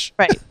 Hush.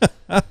 Right.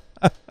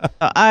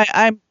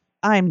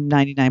 I'm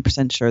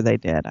 99% sure they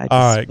did. All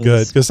right,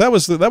 good, because that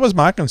was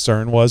my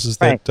concern was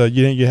that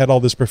you had all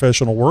this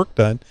professional work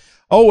done.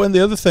 Oh, and the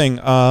other thing,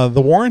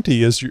 the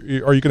warranty is. Are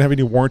you going to have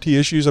any warranty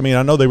issues? I mean,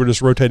 I know they were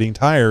just rotating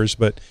tires,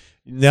 but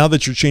now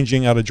that you're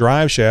changing out a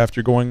drive shaft,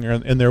 you're going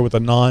in there with a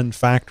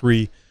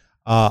non-factory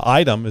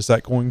item. Is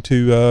that going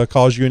to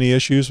cause you any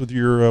issues with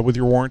your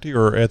warranty,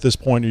 or at this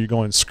point are you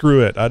going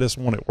screw it? I just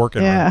want it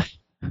working. Yeah,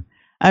 right.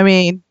 I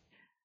mean,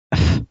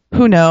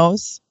 who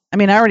knows? I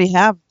mean, I already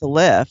have the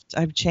lift.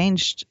 I've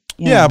changed.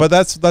 Yeah, but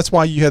that's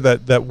why you had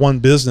that one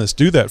business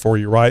do that for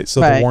you, right? So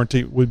the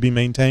warranty would be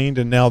maintained,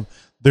 and now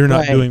they're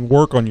not doing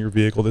work on your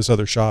vehicle. This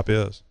other shop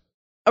is.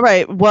 All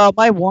right. Well,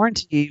 my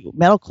warranty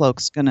metal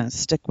cloak's gonna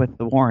stick with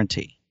the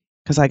warranty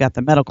because I got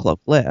the metal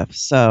cloak lift.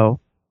 So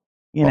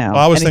you know,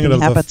 I was thinking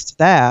anything of happens to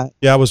that.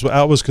 Yeah,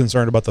 I was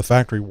concerned about the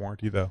factory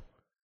warranty though.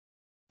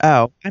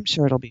 Oh, I'm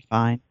sure it'll be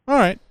fine. All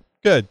right,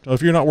 good. Well,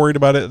 if you're not worried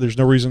about it, there's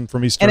no reason for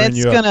me stirring And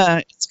you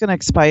up. it's gonna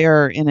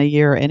expire in a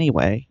year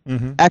anyway.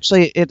 Mm-hmm.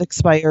 Actually, it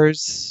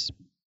expires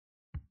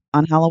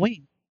on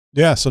Halloween.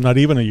 Yeah, so not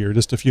even a year,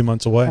 just a few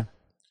months away.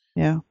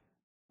 Yeah.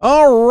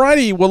 All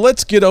righty, well,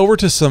 let's get over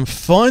to some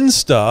fun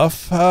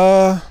stuff.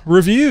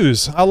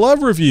 Reviews. I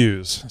love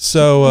reviews.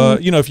 So,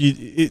 you know,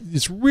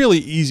 it's really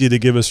easy to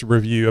give us a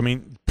review. I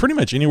mean, pretty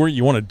much anywhere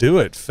you want to do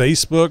it.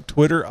 Facebook,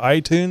 Twitter,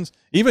 iTunes,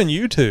 even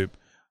YouTube.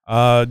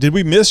 Did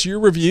we miss your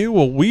review?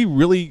 Well, we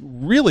really,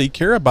 really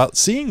care about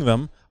seeing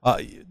them.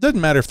 It doesn't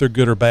matter if they're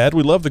good or bad.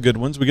 We love the good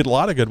ones. We get a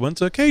lot of good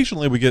ones.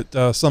 Occasionally we get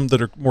some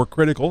that are more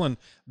critical, and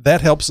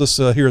that helps us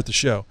here at the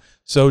show.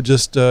 So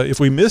just if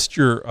we missed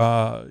your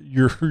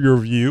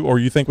review, or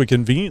you think we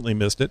conveniently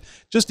missed it,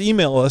 just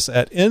email us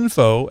at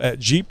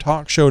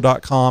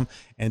info@jeeptalkshow.com,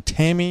 and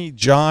Tammy,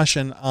 Josh,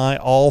 and I,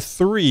 all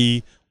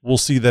three, will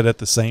see that at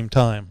the same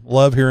time.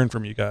 Love hearing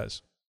from you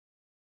guys.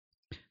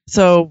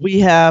 So we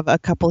have a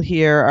couple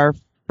here. Our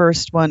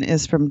first one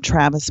is from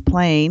Travis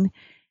Plain,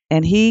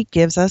 and he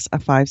gives us a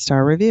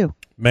 5-star review.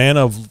 Man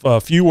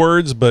of few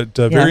words, but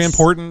very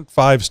important,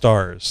 5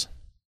 stars.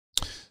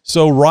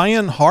 So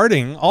Ryan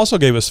Harding also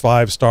gave us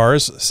 5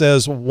 stars,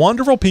 says,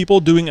 wonderful people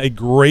doing a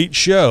great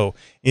show.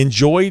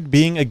 Enjoyed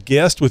being a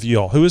guest with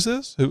y'all. Who is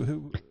this?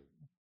 Who?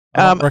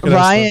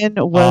 Ryan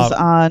was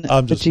on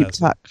the Jeep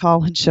Talk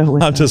call-in show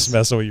with us. I'm just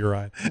messing with you,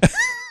 Ryan.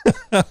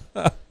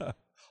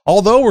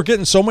 Although we're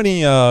getting so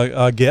many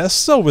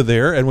guests over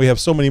there, and we have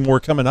so many more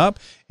coming up,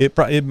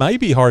 it might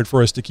be hard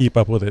for us to keep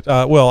up with it.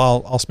 Well,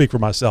 I'll speak for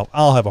myself.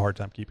 I'll have a hard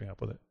time keeping up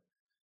with it.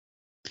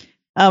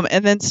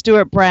 And then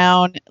Stuart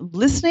Brown,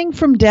 listening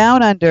from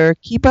down under,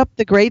 keep up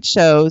the great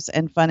shows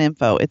and fun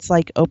info. It's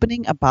like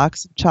opening a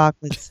box of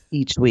chocolates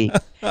each week.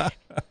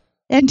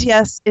 And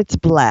yes, it's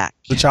black.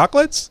 The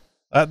chocolates?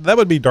 That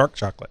would be dark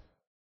chocolate.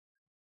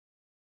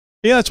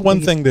 Yeah, that's one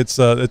thing that's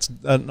a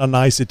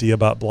nicety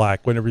about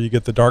black. Whenever you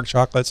get the dark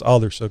chocolates, oh,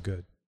 they're so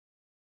good.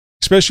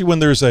 Especially when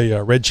there's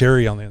a red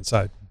cherry on the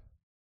inside.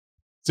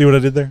 See what I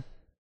did there?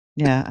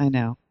 Yeah, I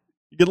know.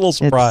 You get a little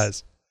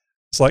surprise.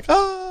 It's like,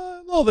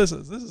 oh, this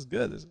is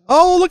good.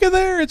 Oh, look at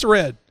there. It's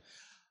red.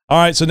 All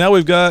right. So now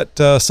we've got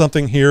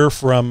something here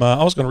from,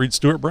 I was going to read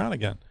Stuart Brown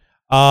again.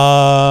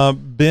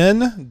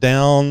 Ben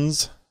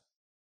Downs,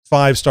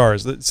 5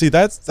 stars. See,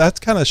 that's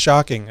kind of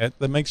shocking.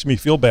 That makes me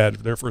feel bad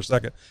there for a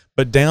second.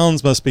 But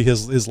Downs must be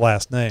his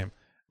last name.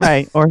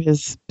 Right. Or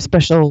his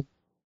special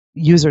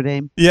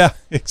username. Yeah,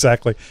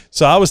 exactly.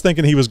 So I was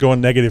thinking he was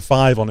going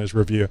 -5 on his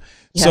review.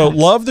 Yeah. So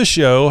love the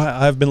show.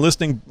 I've been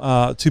listening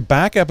to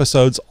back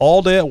episodes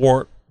all day at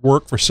work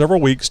for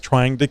several weeks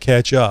trying to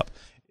catch up.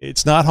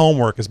 It's not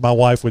homework, as my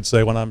wife would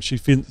say when she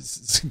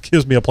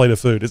gives me a plate of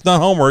food. It's not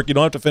homework. You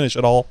don't have to finish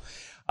it all.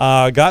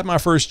 Got my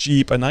first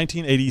Jeep, a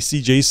 1980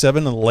 CJ7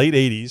 in the late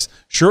 80s.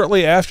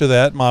 Shortly after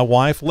that, my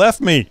wife left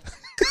me.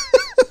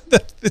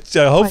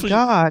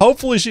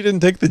 Hopefully she didn't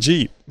take the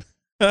Jeep.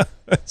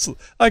 It's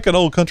like an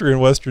old country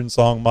and western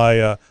song.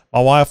 My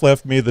wife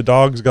left me, the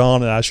dog's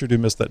gone, and I sure do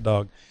miss that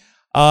dog.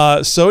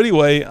 So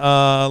anyway,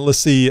 let's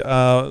see.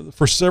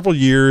 For several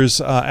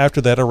years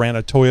after that, I ran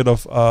a Toyota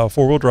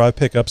 4-wheel drive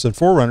pickups and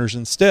 4Runners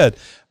instead.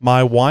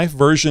 My wife,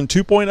 version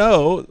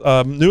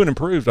 2.0, new and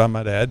improved, I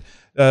might add,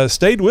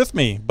 stayed with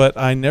me, but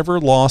I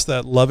never lost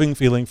that loving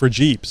feeling for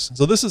Jeeps.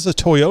 So this is a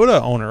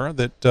Toyota owner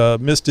that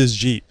missed his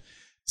Jeep.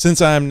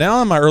 Since I am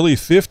now in my early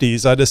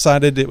 50s, I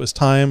decided it was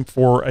time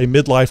for a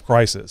midlife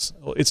crisis.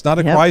 It's not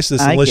a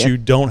crisis unless you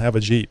don't have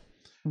a Jeep.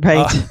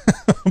 Right.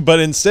 But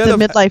instead it's of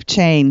midlife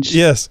change.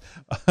 Yes.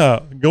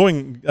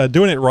 Doing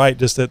it right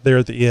just there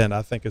at the end,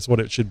 I think is what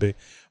it should be.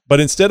 But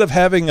instead of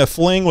having a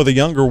fling with a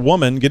younger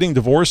woman, getting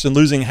divorced, and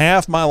losing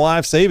half my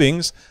life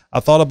savings, I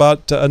thought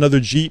about another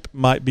Jeep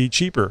might be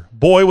cheaper.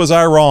 Boy, was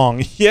I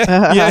wrong.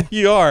 Yeah,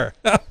 you are.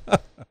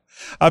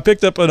 I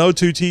picked up an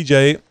 02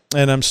 TJ,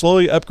 and I'm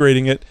slowly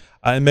upgrading it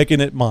and making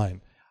it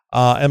mine.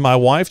 And my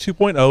wife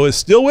 2.0 is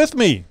still with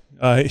me.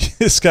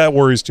 This guy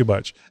worries too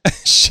much.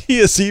 She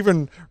has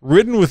even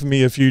ridden with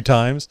me a few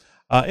times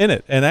in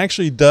it, and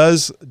actually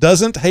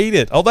doesn't hate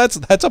it. Oh,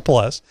 that's a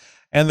plus.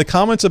 And the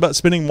comments about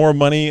spending more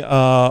money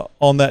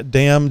on that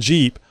damn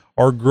Jeep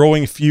are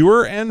growing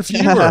fewer and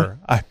fewer.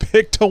 I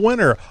picked a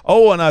winner.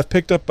 Oh, and I've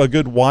picked up a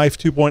good wife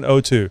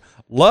 2.0 too.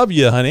 Love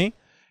you, honey.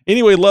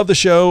 Anyway, love the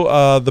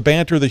show, the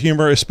banter, the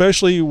humor,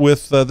 especially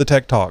with the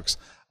tech talks.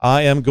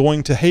 I am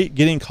going to hate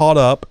getting caught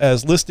up,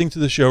 as listening to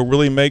the show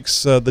really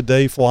makes the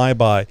day fly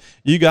by.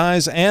 You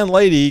guys and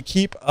lady,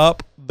 keep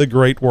up the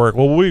great work.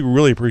 Well, we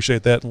really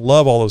appreciate that and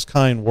love all those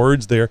kind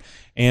words there.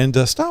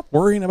 And stop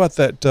worrying about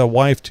that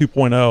wife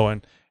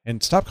 2.0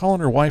 and stop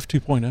calling her wife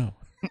 2.0.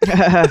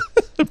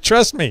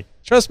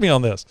 Trust me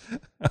on this.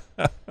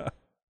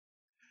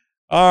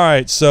 All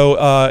right. So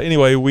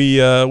anyway,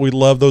 we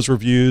love those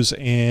reviews,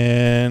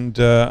 and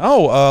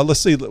let's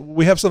see.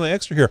 We have something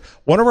extra here.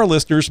 One of our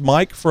listeners,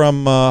 Mike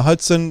from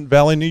Hudson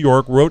Valley, New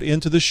York, wrote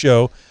into the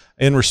show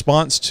in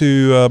response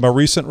to my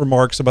recent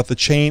remarks about the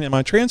chain in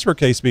my transfer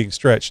case being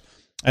stretched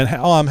and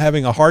how I'm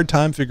having a hard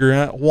time figuring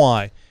out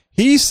why.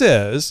 He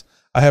says,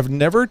 I have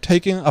never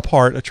taken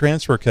apart a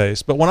transfer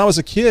case, but when I was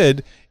a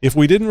kid, if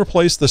we didn't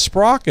replace the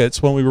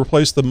sprockets when we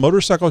replaced the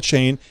motorcycle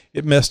chain,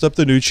 it messed up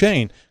the new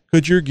chain.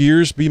 Could your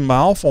gears be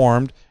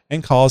malformed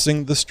and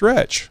causing the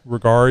stretch?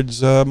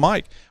 Regards,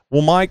 Mike.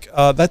 Well, Mike,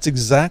 that's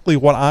exactly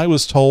what I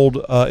was told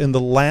in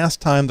the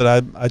last time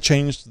that I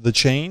changed the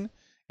chain,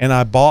 and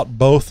I bought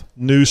both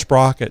new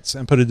sprockets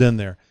and put it in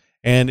there,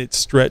 and it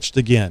stretched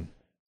again.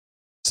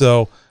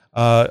 So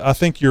I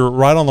think you're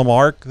right on the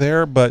mark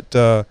there,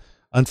 but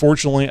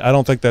unfortunately, I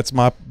don't think that's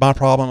my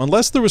problem.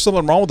 Unless there was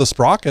something wrong with the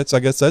sprockets, I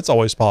guess that's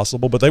always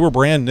possible, but they were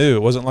brand new.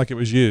 It wasn't like it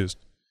was used.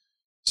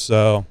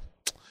 So...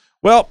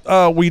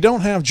 well, we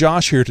don't have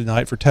Josh here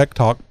tonight for Tech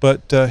Talk,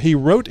 but he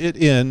wrote it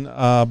in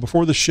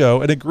before the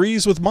show and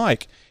agrees with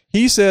Mike.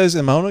 He says,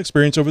 in my own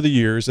experience over the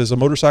years as a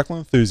motorcycle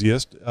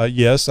enthusiast,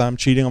 yes, I'm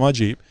cheating on my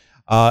Jeep.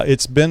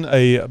 It's been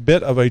a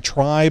bit of a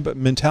tribe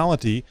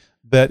mentality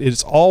that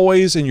it's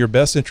always in your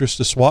best interest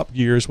to swap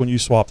gears when you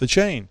swap the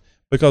chain,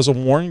 because a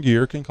worn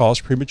gear can cause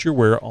premature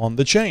wear on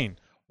the chain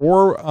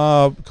or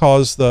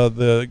cause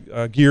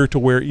the gear to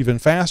wear even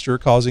faster,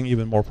 causing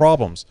even more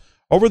problems.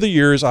 Over the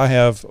years, I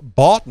have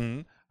bought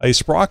a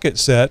sprocket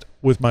set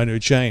with my new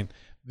chain.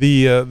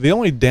 The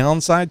only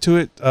downside to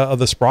it of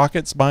the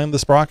sprockets, buying the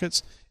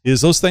sprockets, is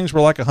those things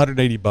were like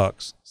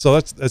 $180. So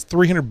that's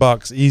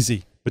 $300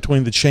 easy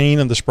between the chain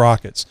and the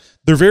sprockets.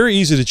 They're very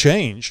easy to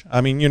change.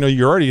 I mean,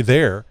 you're already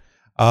there.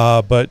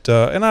 But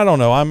and I don't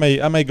know. I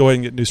may go ahead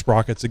and get new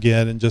sprockets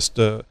again and just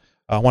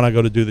when I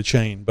go to do the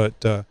chain.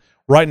 But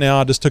right now,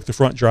 I just took the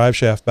front drive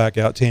shaft back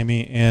out,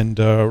 Tammy, and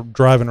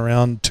driving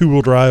around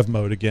two-wheel drive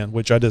mode again,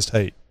 which I just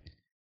hate.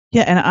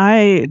 Yeah, and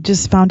I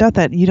just found out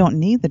that you don't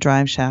need the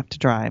drive shaft to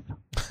drive.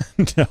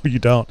 No, you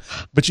don't.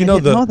 But I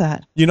didn't know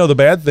that. The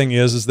bad thing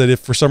is that if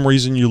for some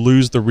reason you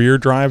lose the rear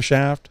drive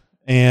shaft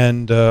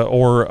and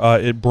or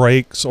it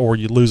breaks or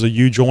you lose a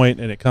U-joint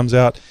and it comes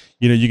out,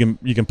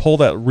 you can pull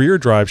that rear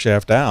drive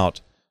shaft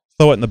out,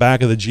 throw it in the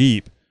back of the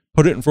Jeep,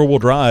 put it in four-wheel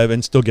drive,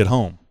 and still get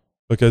home,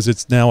 because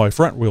it's now a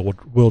front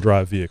wheel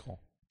drive vehicle.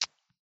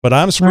 But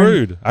I'm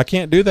screwed. I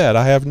can't do that.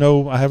 I have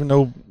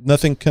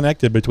nothing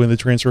connected between the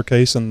transfer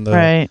case and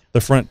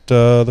the front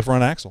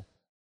axle.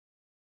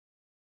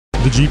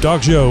 The Jeep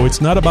Talk Show. It's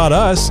not about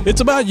us.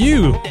 It's about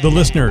you, the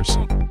listeners.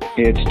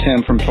 It's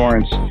Tim from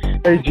Torrance.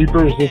 Hey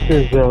Jeepers, this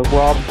is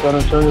Rob, San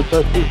Antonio,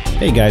 Texas.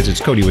 Hey guys, it's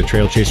Cody with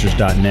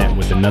TrailChasers.net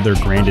with another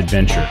grand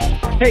adventure.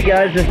 Hey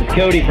guys, this is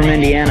Cody from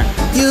Indiana.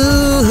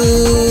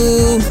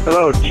 Yoo-hoo!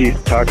 Hello,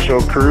 Jeep Talk Show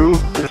crew.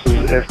 This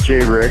is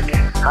FJ Rick.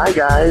 Hi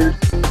guys,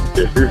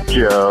 this is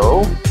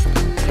Joe.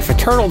 If a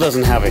turtle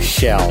doesn't have a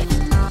shell,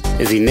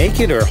 is he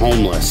naked or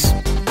homeless?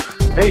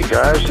 Hey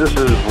guys, this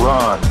is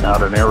Ron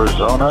out in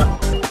Arizona.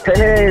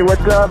 Hey,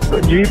 what's up?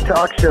 Jeep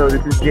Talk Show.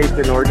 This is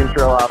Jason, Oregon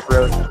Trail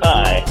Off-Road.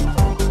 Hi,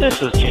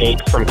 this is Jake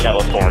from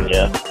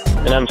California,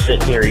 and I'm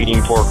sitting here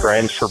eating pork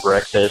rinds for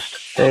breakfast.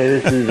 Hey,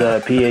 this is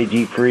PA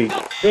Jeep Freak.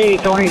 Hey,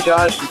 Tony,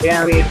 Josh, and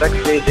Tammy, it's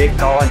XJ Jake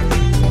calling.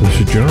 This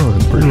is John,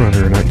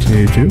 pre-runner in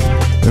 1982,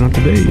 and on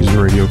today's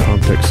Radio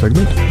Context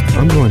segment,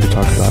 I'm going to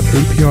talk about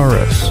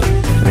APRS,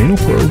 Anal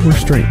Probe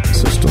Restraint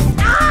System.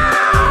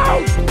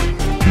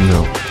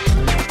 No,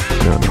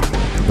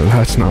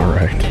 that's not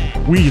right.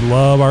 We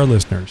love our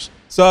listeners.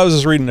 So I was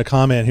just reading a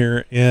comment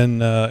here in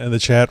the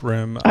chat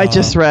room. I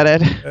just read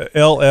it.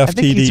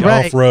 LFTD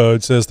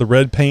Off-Road says the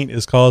red paint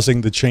is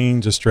causing the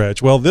chain to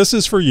stretch. Well, this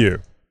is for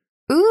you.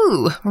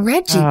 Ooh,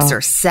 red Jeeps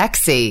are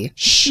sexy.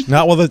 Shh,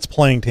 not while it's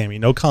playing, Tammy.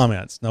 No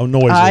comments. No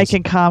noises. I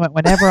can comment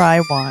whenever I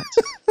want.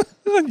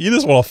 You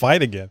just want to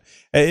fight again.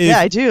 Yeah,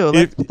 I do.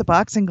 Let's put the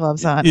boxing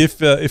gloves on.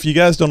 If you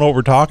guys don't know what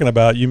we're talking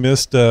about, you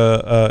missed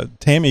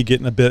Tammy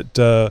getting a bit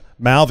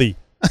mouthy.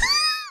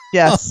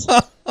 Yes.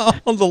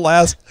 On the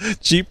last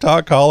Jeep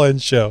Talk call-in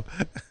show.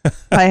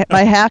 my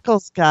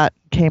hackles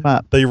came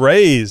up. They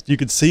raised. You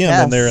could see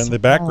them in there in the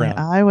background.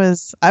 I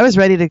was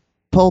ready to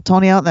pull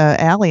Tony out in the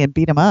alley and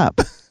beat him up.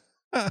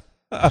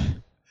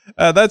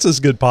 That's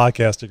just good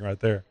podcasting right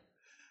there.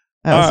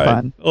 That was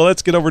fun. Well,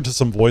 let's get over to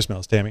some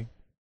voicemails, Tammy.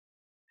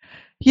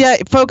 Yeah,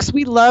 folks,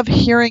 we love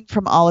hearing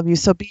from all of you.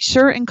 So be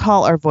sure and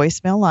call our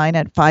voicemail line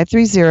at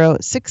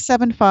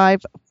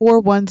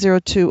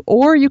 530-675-4102,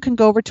 or you can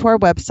go over to our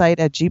website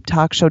at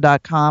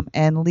jeeptalkshow.com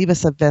and leave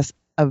us a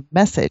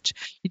message.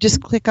 You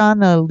just click on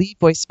the leave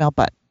voicemail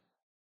button.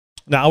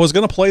 Now, I was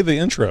going to play the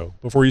intro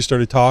before you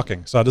started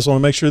talking, so I just want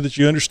to make sure that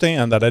you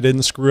understand that I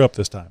didn't screw up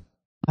this time.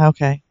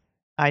 Okay.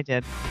 I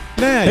did.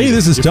 Hey,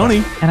 this is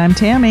Tony. And I'm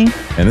Tammy.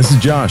 And this is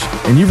Josh.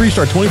 And you've reached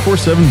our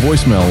 24/7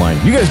 voicemail line.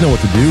 You guys know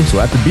what to do, so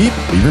at the beep,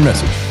 leave your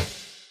message.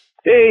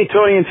 Hey,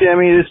 Tony and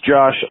Tammy, this is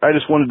Josh. I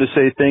just wanted to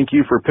say thank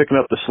you for picking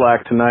up the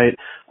slack tonight.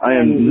 I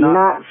am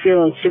not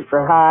feeling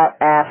super hot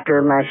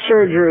after my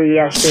surgery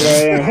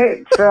yesterday. And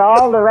hey, for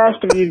all the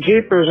rest of you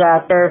Jeepers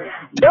out there,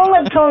 don't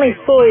let Tony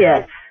fool you.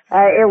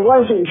 It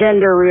wasn't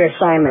gender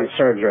reassignment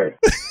surgery.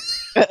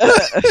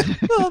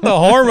 The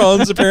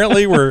hormones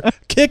apparently were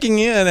kicking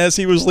in as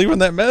he was leaving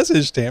that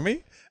message,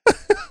 Tammy.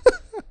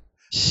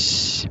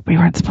 Shh, we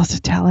weren't supposed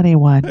to tell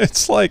anyone.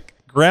 It's like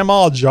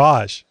Grandma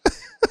Josh.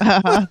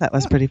 That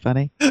was pretty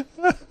funny.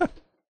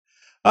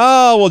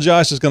 Oh, well,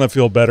 Josh is going to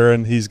feel better,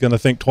 and he's going to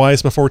think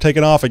twice before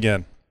taking off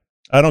again.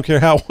 I don't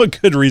care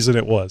what good reason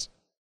it was.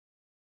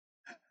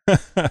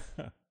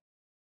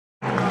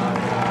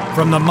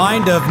 From the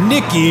mind of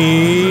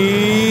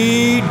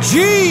Nikki G.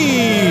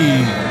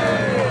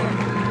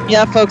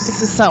 Yeah, folks,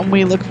 this is something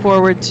we look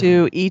forward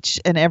to each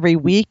and every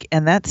week,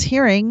 and that's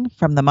hearing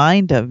from the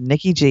mind of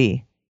Nikki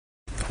G.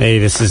 Hey,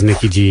 this is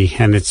Nikki G,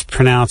 and it's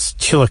pronounced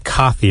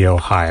Chillicothe,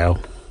 Ohio.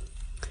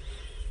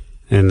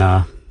 And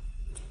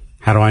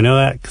how do I know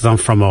that? Because I'm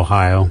from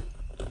Ohio,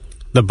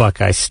 the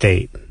Buckeye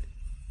State.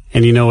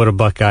 And you know what a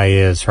Buckeye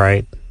is,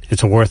 right?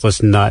 It's a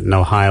worthless nut, and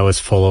Ohio is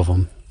full of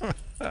them.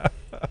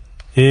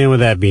 And with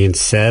that being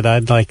said,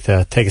 I'd like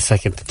to take a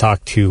second to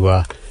talk to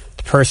the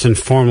person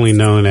formerly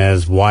known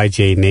as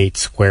YJ Nate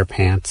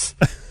Squarepants.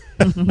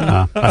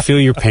 I feel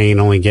your pain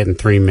only getting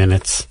 3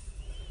 minutes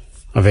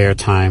of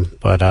airtime,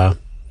 but I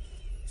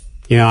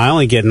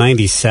only get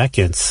 90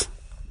 seconds.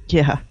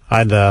 Yeah.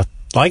 I'd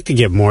like to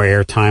get more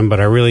airtime, but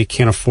I really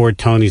can't afford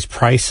Tony's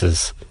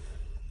prices.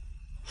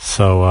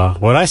 So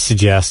what I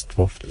suggest,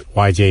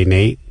 YJ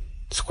Nate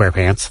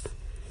Squarepants,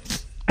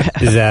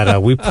 is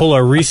that we pull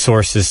our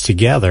resources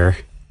together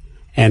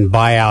and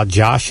buy out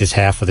Josh's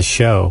half of the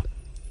show.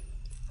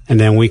 And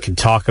then we could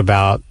talk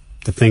about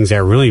the things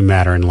that really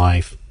matter in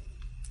life.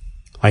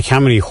 Like, how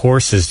many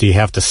horses do you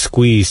have to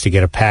squeeze to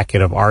get a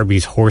packet of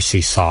Arby's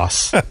horsey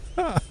sauce?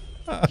 Yeah,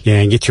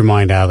 and get your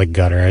mind out of the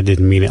gutter. I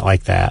didn't mean it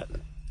like that.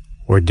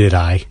 Or did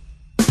I?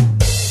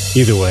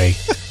 Either way.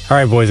 All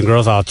right, boys and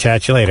girls, I'll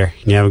chat you later.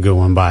 You have a good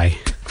one. Bye.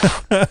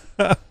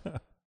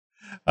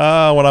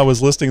 When I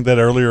was listening to that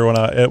earlier when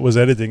I was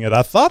editing it,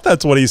 I thought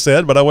that's what he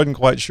said, but I wasn't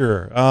quite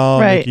sure. Oh,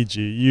 right. Nikki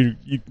G,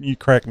 you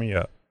crack me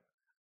up.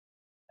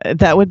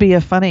 That would be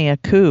a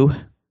coup.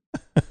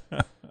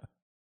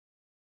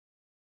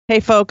 Hey,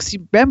 folks,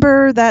 you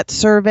remember that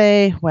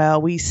survey?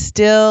 Well, we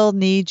still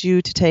need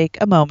you to take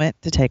a moment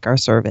to take our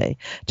survey.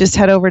 Just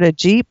head over to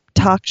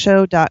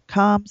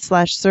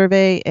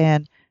jeeptalkshow.com/survey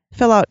and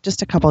fill out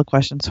just a couple of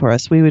questions for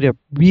us. We would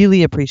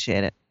really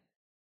appreciate it.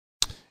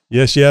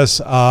 Yes.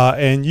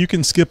 And you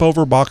can skip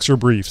over boxer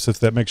briefs if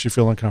that makes you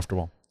feel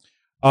uncomfortable.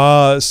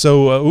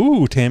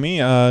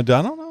 Tammy, I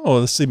don't know.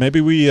 Let's see.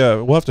 Maybe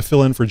we'll have to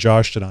fill in for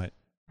Josh tonight.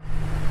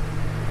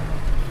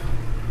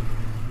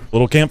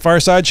 Little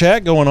campfireside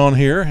chat going on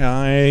here.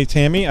 Hi,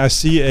 Tammy. I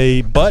see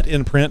a butt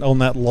imprint on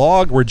that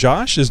log where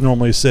Josh is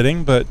normally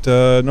sitting, but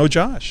no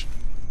Josh.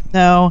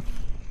 No.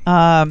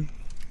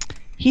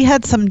 He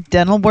had some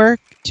dental work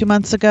 2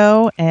 months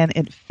ago, and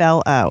it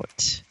fell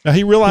out. Now,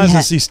 he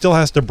realizes he still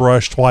has to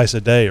brush twice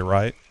a day,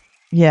 right?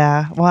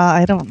 Yeah. Well,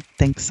 I don't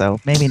think so.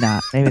 Maybe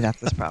not. Maybe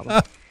that's his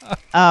problem.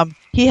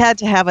 He had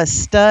to have a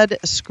stud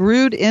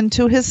screwed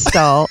into his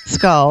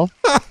skull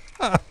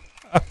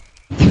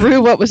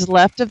through what was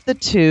left of the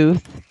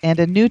tooth, and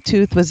a new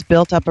tooth was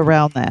built up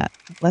around that.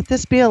 Let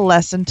this be a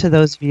lesson to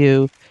those of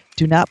you.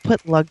 Do not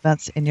put lug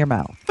nuts in your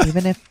mouth,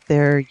 even if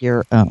they're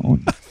your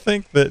own.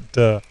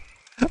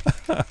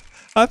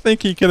 I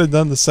think he could have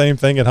done the same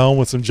thing at home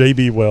with some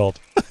JB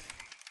Weld.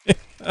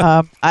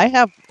 I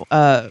have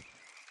a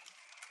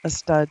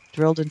stud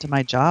drilled into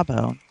my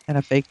jawbone and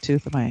a fake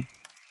tooth in my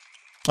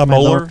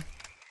molar.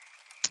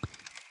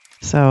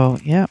 So,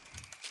 yeah,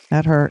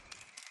 that hurt.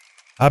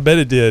 I bet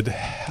it did. And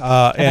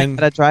I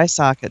got a dry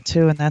socket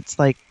too, and that's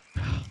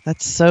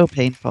so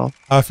painful.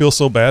 I feel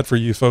so bad for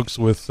you folks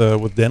with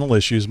dental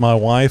issues. My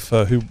wife,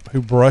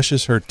 who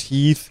brushes her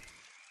teeth,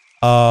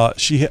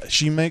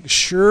 she makes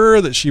sure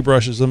that she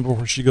brushes them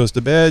before she goes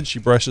to bed. She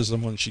brushes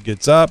them when she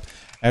gets up.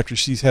 After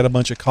she's had a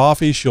bunch of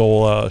coffee,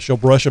 she'll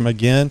brush them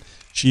again.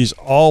 She's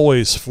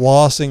always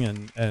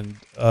flossing and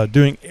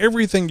doing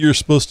everything you're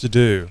supposed to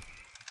do,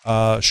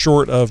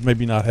 short of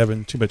maybe not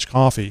having too much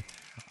coffee.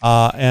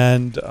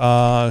 And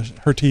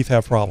her teeth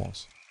have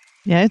problems.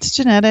 Yeah, it's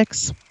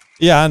genetics.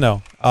 Yeah, I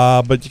know.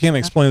 But you can't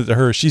explain it to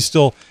her. It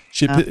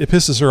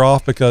pisses her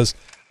off because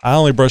I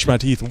only brush my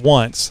teeth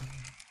once,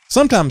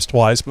 sometimes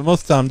twice, but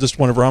most of the time just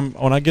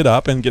when I get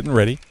up and getting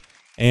ready.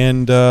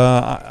 And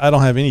I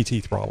don't have any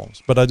teeth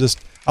problems. But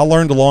I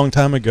learned a long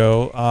time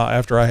ago,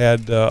 after I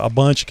had a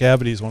bunch of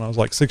cavities when I was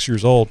like 6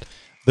 years old,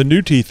 the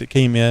new teeth that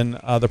came in,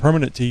 the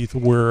permanent teeth,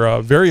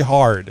 were very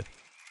hard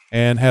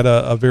and had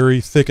a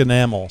very thick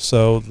enamel.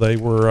 So they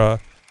were, I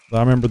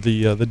remember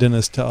the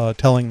dentist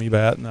telling me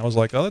that, and I was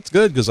like, oh, that's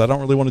good, because I don't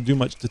really want to do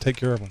much to take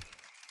care of them.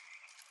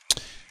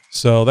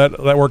 So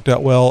that worked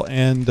out well.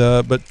 And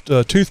but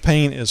tooth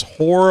pain is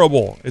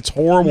horrible. It's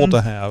horrible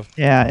to have.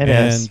 Yeah, it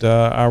is. And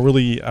I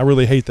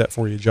really hate that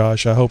for you,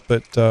 Josh. I hope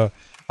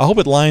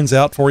it lines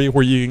out for you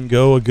where you can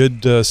go a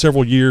good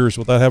several years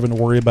without having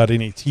to worry about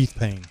any teeth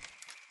pain.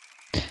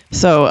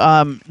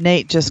 So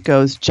Nate just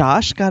goes,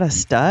 Josh got a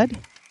stud?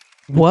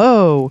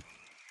 Whoa.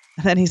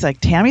 And then he's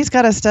like, Tammy's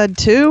got a stud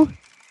too?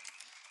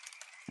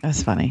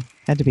 That's funny.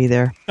 Had to be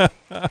there.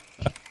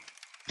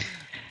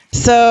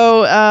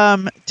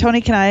 So,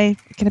 Tony, can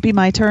it be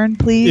my turn,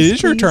 please? It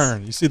is your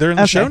turn. You see, they're in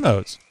the show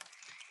notes.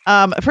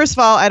 First of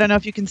all, I don't know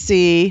if you can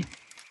see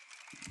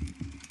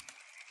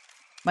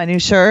my new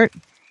shirt.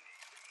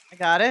 I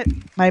got it.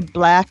 My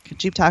black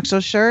Jeep Talk Show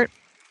shirt.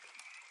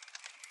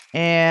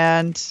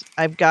 And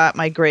I've got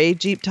my gray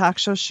Jeep Talk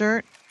Show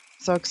shirt.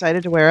 So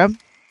excited to wear them.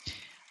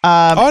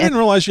 I didn't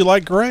realize you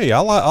like gray. I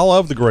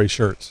love the gray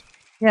shirts.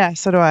 Yeah,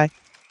 so do I.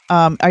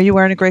 Are you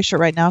wearing a gray shirt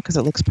right now? Because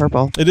it looks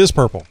purple. It is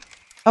purple.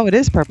 Oh, it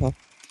is purple.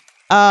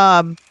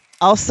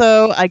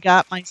 Also, I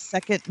got my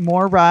second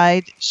More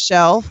Ride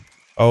shelf.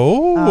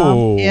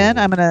 Oh. I'm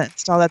going to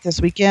install that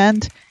this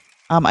weekend.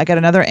 I got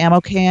another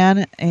ammo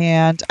can,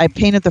 and I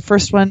painted the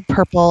first one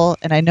purple.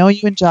 And I know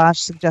you and Josh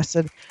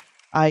suggested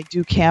I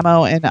do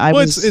camo, and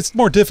it's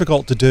more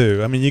difficult to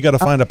do. I mean, you got to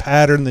find a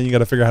pattern, then you got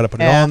to figure out how to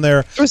put it on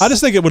there. I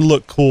just think it would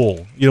look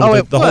cool,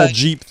 with the whole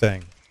Jeep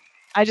thing.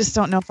 I just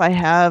don't know if I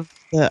have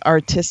the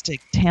artistic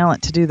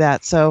talent to do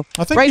that. So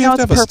I think right you now have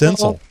to it's have a purple.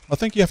 stencil. I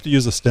think you have to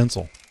use a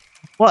stencil.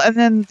 Well, and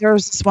then there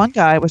was this one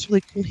guy. It was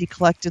really cool. He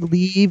collected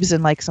leaves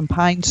and like some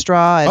pine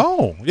straw.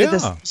 And did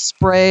this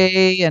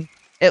spray, and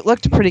it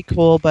looked pretty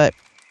cool. But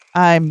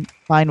mine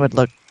would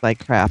look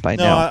like crap. I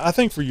know. No, I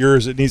think for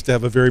yours it needs to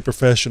have a very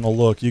professional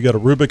look. You got a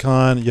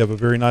Rubicon. You have a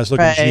very nice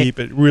looking Jeep.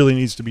 It really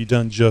needs to be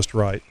done just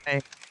right.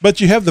 But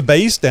you have the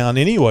base down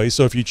anyway.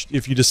 So if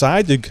you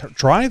decide to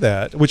try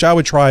that, which I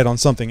would try it on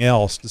something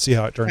else to see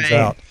how it turns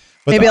out.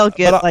 But maybe I'll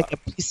get like a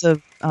piece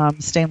of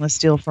stainless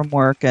steel from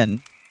work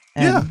and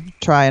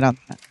try it on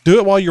that. Do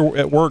it while you're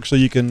at work so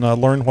you can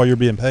learn while you're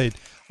being paid.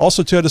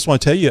 Also, too, I just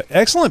want to tell you,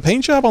 excellent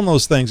paint job on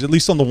those things, at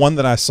least on the one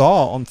that I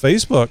saw on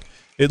Facebook.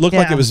 It looked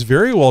like it was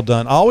very well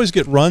done. I always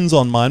get runs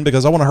on mine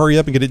because I want to hurry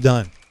up and get it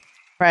done.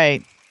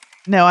 Right.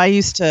 No, I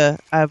used to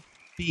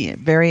be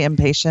very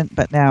impatient,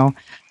 but now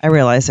I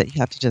realize that you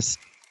have to just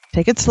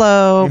take it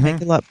slow,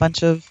 make a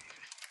bunch of,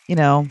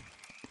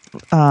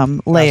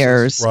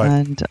 layers. Right.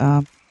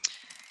 And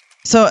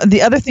so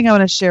the other thing I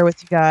want to share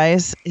with you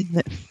guys is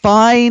that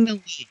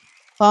finally,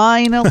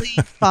 I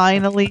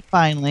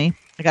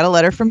got a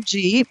letter from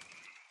Jeep.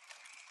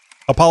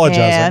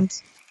 Apologizing.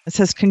 And it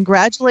says,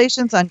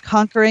 congratulations on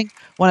conquering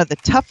one of the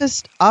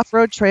toughest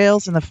off-road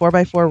trails in the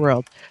 4x4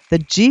 world. The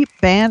Jeep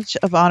Badge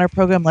of Honor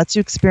program lets you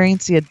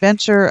experience the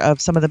adventure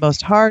of some of the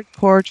most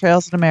hardcore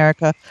trails in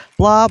America.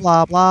 Blah,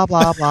 blah, blah,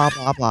 blah, blah,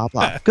 blah, blah,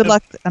 blah. Good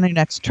luck on your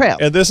next trail.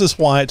 And this is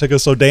why it took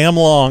us so damn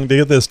long to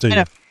get this to you. I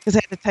know, because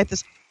I had to type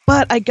this.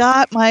 But I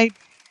got my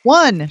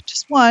one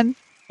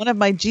of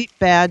my Jeep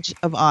Badge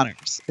of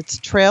Honors. It's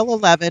Trail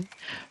 11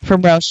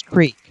 from Roush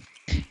Creek.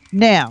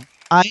 Now,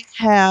 I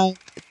have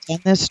done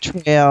this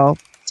trail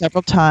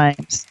several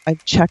times.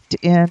 I've checked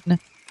in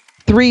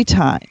 3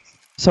 times.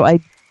 So I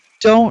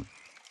don't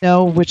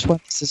know which one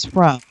this is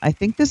from. I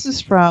think this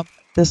is from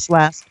this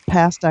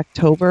past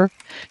October,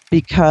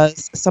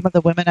 because some of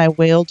the women I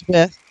whaled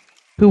with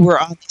who were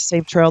on the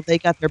same trail, they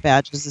got their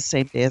badges the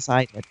same day as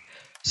I did.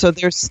 So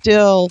there's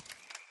still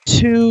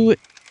 2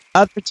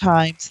 other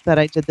times that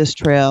I did this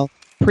trail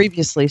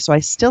previously. So I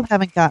still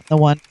haven't gotten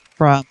the one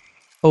from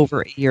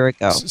over a year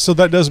ago. So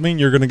that does mean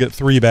you're going to get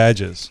 3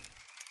 badges.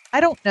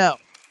 I don't know.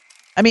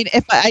 I mean,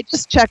 if I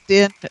just checked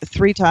in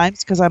 3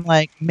 times because I'm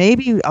like,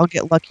 maybe I'll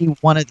get lucky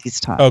one of these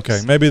times.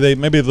 Okay, maybe they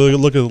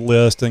look at the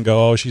list and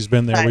go, oh, she's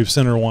been there. Right. We've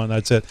sent her one.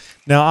 That's it.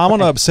 Now I'm going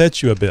to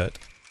upset you a bit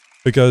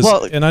because,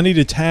 and I need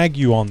to tag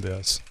you on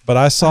this. But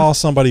I saw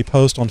somebody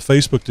post on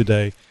Facebook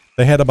today.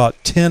 They had about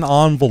 10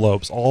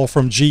 envelopes, all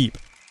from Jeep,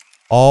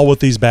 all with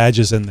these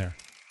badges in there,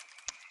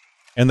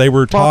 and they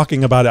were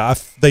talking about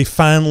it. They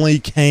finally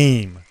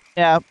came.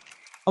 Yeah,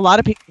 a lot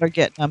of people are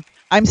getting them.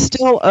 I'm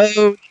still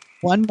owed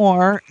one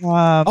more.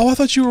 I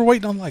thought you were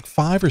waiting on like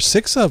 5 or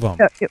 6 of them.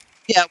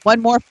 Yeah,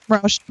 one more from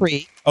Roush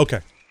Creek.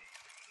 Okay.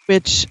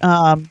 Which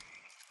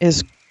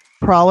is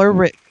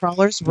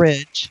Crawler's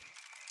Ridge,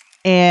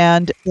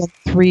 and then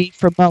 3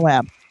 from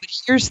Moab. But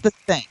here's the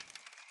thing.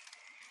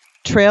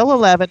 Trail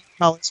 11 and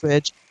Crawler's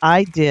Ridge,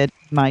 I did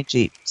in my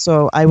Jeep.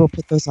 So I will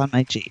put those on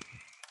my Jeep.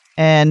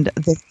 And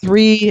the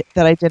 3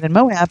 that I did in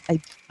Moab, I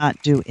did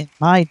not do in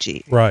my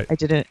Jeep. Right. I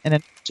did it in a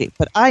Jeep,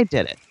 but I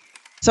did it.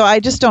 So I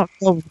just don't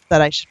feel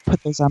that I should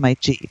put those on my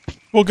Jeep.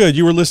 Well, good.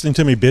 You were listening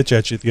to me bitch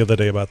at you the other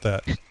day about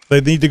that.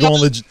 They need to go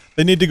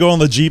on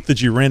the Jeep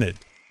that you rented.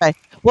 Okay.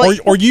 Well,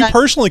 or you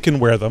personally can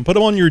wear them. Put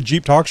them on your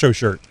Jeep Talk Show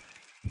shirt.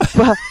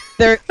 Well,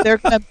 they're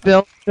gonna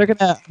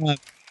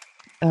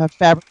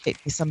fabricate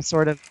me some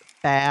sort of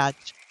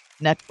badge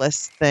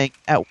necklace thing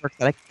at work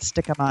that I can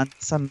stick them on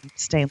some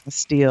stainless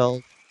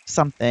steel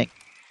something.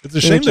 It's a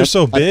shame they're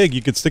so big.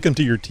 You could stick them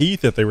to your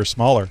teeth if they were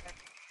smaller.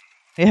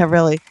 Yeah,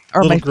 really.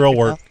 Or little girl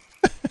work.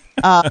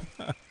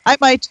 I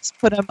might just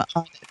put them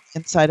on the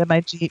inside of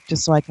my Jeep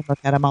just so I can look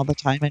at them all the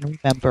time and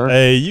remember.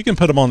 Hey, you can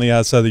put them on the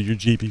outside of your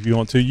Jeep if you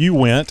want to. You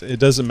went. It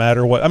doesn't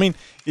matter what. I mean,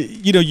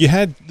 you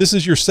had. This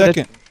is your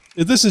second.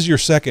 This is your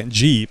second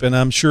Jeep, and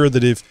I'm sure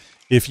that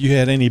if you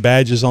had any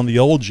badges on the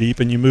old Jeep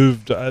and you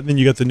moved, then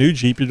you got the new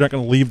Jeep, you're not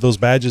going to leave those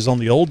badges on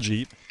the old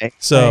Jeep. Okay.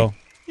 So,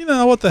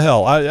 what the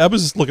hell? I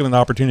was just looking at an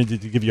opportunity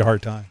to give you a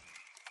hard time.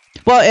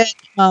 Well,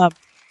 and,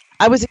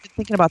 I was even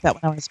thinking about that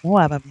when I was in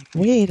Moab. I'm like,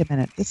 wait a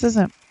minute,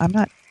 I'm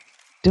not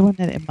doing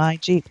it in my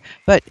Jeep.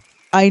 But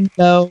I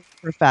know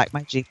for a fact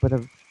my Jeep would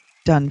have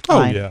done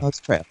fine on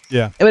those trails.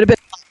 Yeah. It would have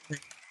been,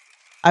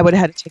 I would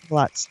have had to take it a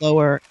lot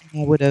slower,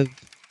 and it would have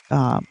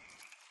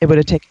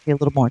taken me a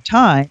little more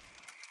time,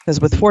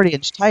 because with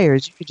 40-inch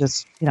tires, you could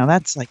just,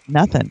 that's like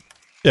nothing.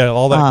 Yeah,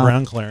 all that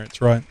ground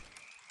clearance, right.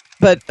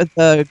 But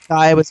the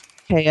guy was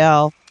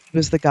KL, he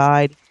was the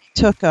guide. He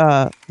took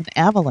an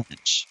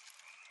avalanche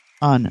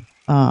on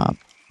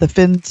the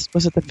Fins,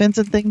 was it the Fins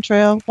and Thing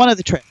Trail? One of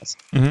the trails.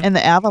 Mm-hmm. And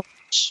the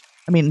avalanche,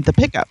 the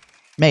pickup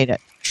made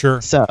it.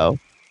 Sure. So,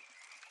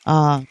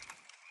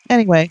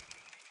 anyway,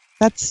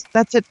 that's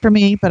it for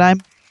me, but I'm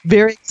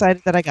very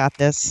excited that I got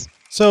this.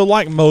 So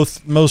like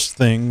most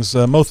things,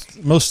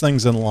 most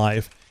things in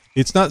life,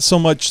 it's not so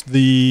much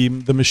the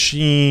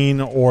machine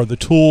or the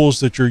tools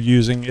that you're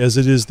using as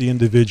it is the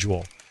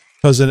individual.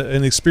 Because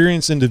an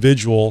experienced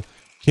individual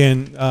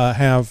can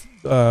have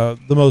the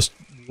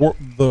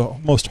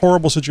most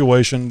horrible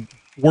situation,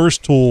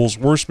 worst tools,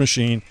 worst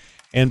machine,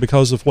 and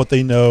because of what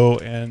they know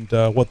and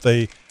what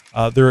they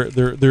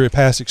their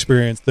past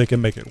experience, they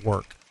can make it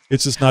work.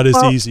 It's just not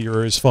as easy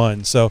or as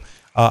fun. So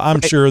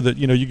I'm sure that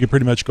you could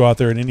pretty much go out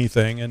there in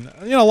anything, and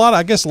a lot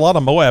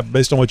of Moab,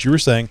 based on what you were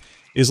saying,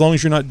 as long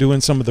as you're not doing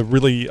some of the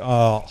really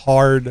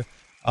hard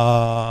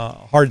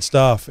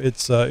stuff,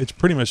 it's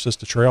pretty much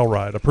just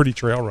a pretty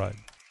trail ride.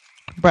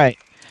 Right.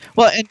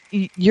 Well,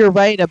 and you're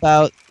right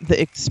about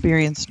the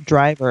experienced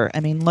driver.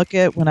 Look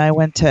at when I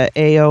went to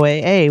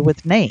AOAA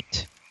with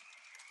Nate.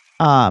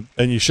 And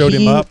you showed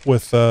him up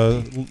with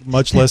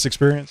much less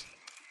experience?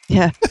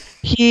 Yeah.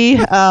 He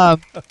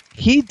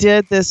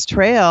did this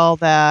trail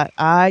that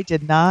I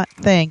did not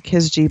think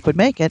his Jeep would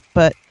make it,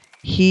 but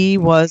he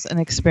was an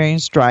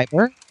experienced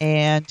driver,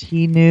 and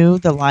he knew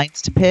the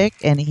lines to pick,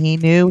 and he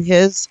knew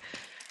his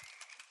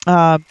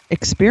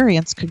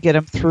experience could get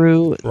him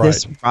through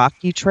this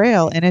rocky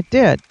trail, and it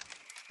did.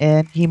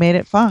 And he made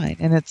it fine.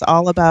 And it's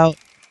all about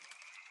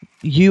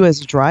you as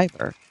a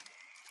driver.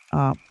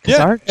 And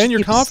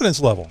your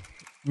confidence level.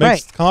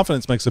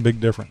 Confidence makes a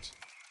big difference.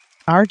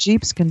 Our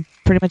Jeeps can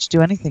pretty much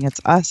do anything. It's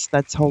us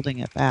that's holding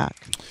it back.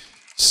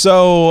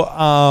 So,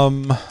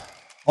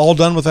 all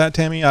done with that,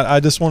 Tammy? I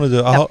just wanted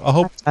to,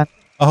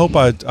 I hope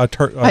my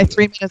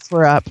 3 minutes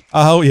were up.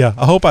 I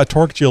hope I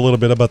torqued you a little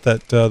bit about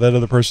that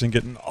other person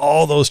getting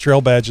all those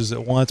trail badges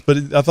at once.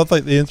 But I thought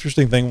the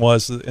interesting thing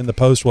was in the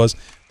post was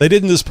they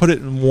didn't just put it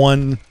in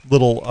one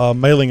little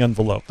mailing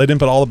envelope. They didn't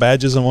put all the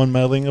badges in one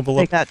mailing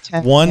envelope. They got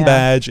 10, one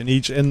badge in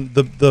each, and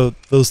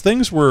those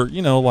things were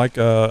like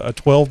a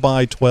 12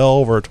 by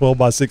 12 or a 12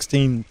 by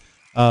 16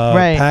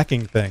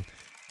 packing thing.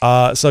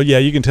 So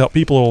you can tell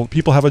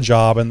people have a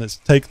job, and it's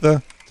take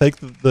the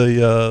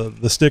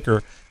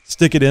sticker,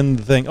 stick it in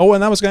the thing. Oh,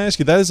 and I was going to ask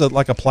you, that is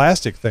like a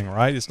plastic thing,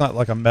 right? It's not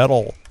like a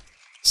metal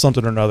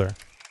something or another.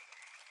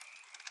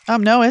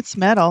 No, it's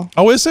metal.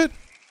 Oh, is it?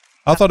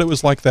 I thought it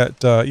was like that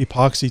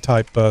epoxy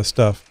type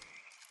stuff.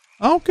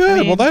 Oh,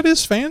 good. Well, that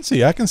is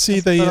fancy. I can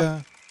see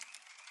the...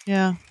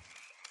 yeah.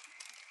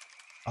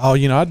 Oh,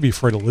 I'd be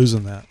afraid of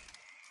losing that.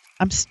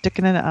 I'm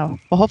sticking it... Oh,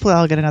 well, hopefully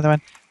I'll get another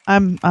one.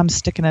 I'm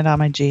sticking it on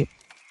my Jeep.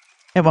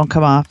 It won't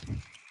come off.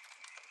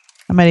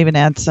 I might even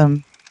add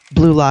some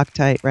blue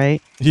Loctite,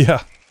 right?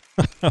 Yeah.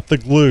 The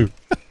glue.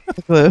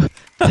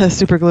 The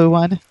super glue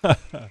one.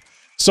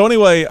 So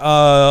anyway,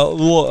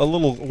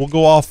 we'll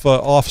go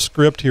off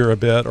script here a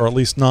bit, or at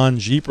least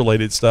non-Jeep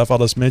related stuff. I'll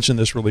just mention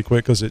this really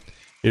quick because it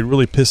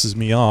really pisses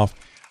me off.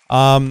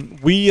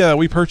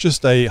 We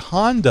purchased a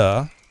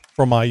Honda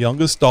for my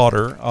youngest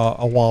daughter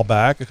a while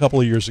back, a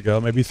couple of years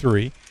ago, maybe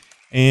 3,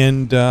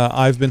 and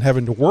I've been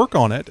having to work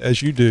on it,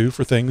 as you do,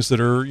 for things that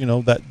are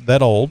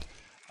that old.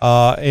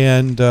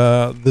 And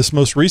this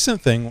most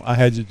recent thing I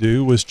had to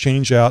do was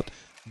change out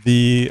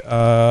the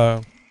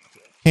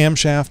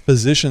camshaft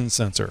position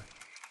sensor,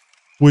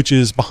 which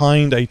is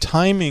behind a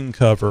timing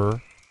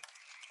cover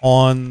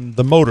on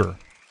the motor.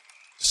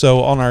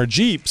 So on our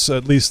Jeeps,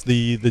 at least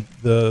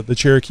the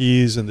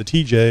Cherokees and the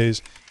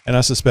TJs, and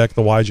I suspect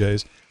the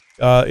YJs,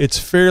 it's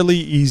fairly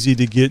easy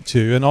to get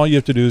to, and all you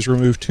have to do is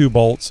remove 2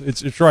 bolts.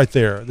 It's right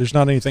there. There's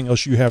not anything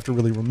else you have to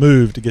really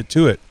remove to get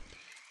to it.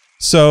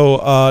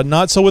 So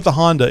not so with the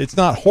Honda. It's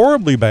not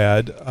horribly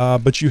bad,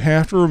 but you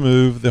have to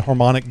remove the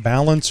harmonic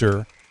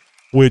balancer,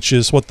 which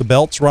is what the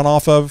belts run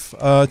off of,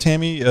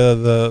 Tammy.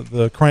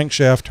 The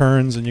crankshaft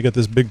turns, and you get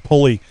this big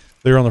pulley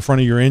there on the front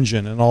of your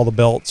engine, and all the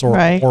belts,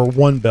 or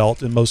one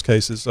belt in most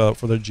cases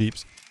for the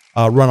Jeeps,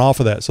 run off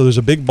of that. So there's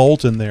a big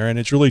bolt in there, and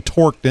it's really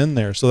torqued in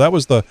there. So that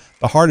was the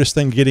hardest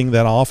thing, getting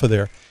that off of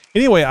there.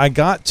 Anyway, I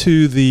got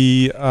to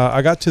the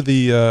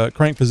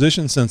crank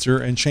position sensor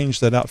and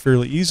changed that out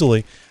fairly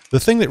easily. The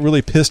thing that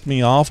really pissed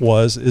me off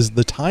is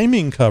the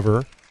timing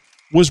cover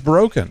was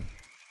broken.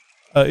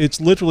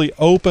 It's literally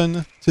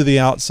open to the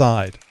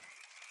outside.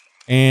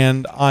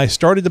 And I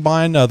started to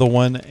buy another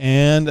one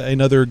and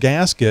another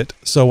gasket.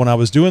 So when I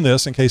was doing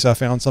this, in case I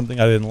found something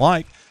I didn't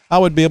like, I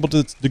would be able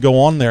to go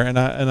on there. And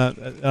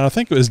I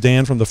think it was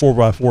Dan from the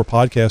 4x4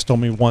 podcast told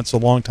me once a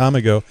long time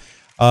ago,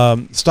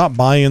 stop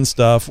buying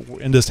stuff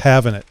and just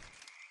having it.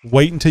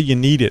 Wait until you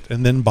need it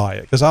and then buy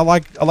it. Because I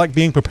like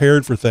being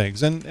prepared for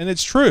things. And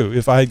it's true.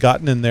 If I had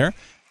gotten in there,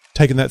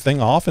 taken that thing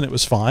off and it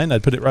was fine,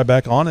 I'd put it right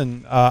back on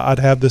and I'd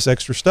have this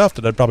extra stuff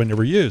that I'd probably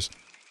never use.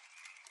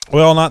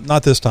 Well,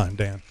 not this time,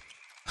 Dan.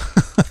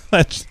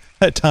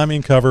 that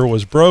timing cover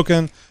was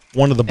broken.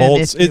 One of the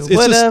bolts.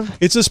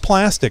 It's just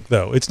plastic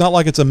though. It's not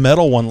like it's a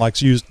metal one like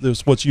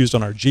what's used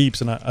on our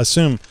Jeeps, and I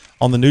assume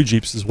on the new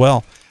Jeeps as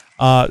well.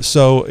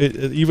 So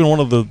even one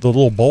of the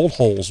little bolt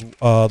holes,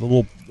 the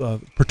little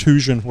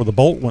protrusion where the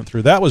bolt went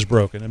through, that was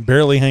broken and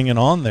barely hanging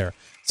on there.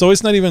 So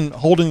it's not even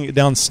holding it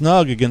down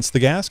snug against the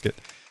gasket.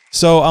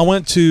 So I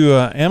went to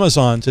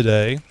Amazon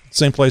today,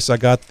 same place I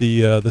got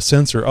the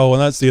sensor. Oh,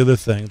 and that's the other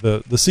thing.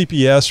 The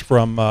CPS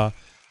from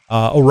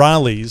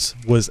O'Reilly's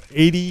was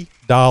 $80,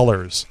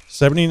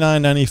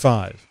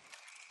 $79.95.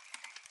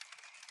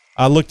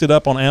 I looked it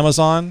up on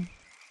Amazon,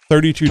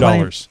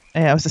 $32.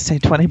 I was to say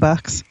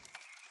 $20.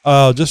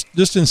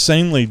 Just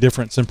insanely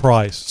difference in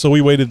price. So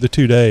we waited the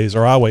 2 days,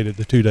 or I waited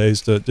the 2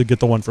 days to get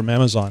the one from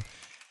Amazon.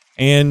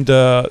 And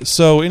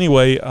so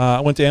anyway,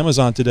 I went to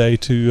Amazon today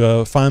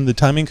to find the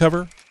timing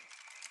cover.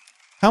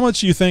 How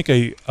much do you think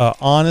a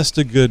honest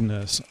to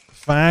goodness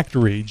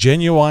factory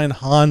genuine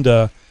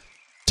Honda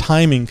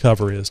timing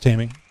cover is,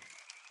 Tammy?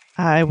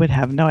 I would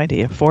have no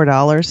idea.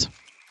 $4.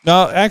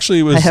 No, actually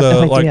it was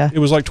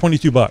like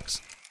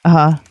 $22.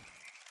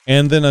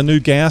 And then a new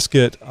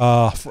gasket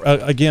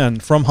again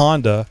from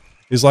Honda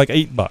is like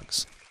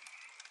 $8.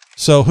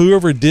 So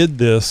whoever did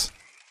this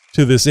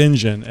to this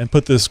engine and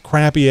put this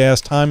crappy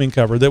ass timing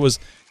cover that was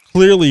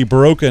clearly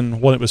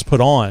broken when it was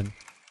put on,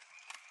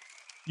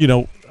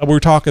 we're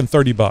talking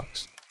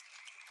 $30.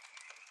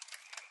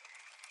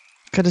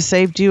 Could have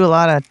saved you a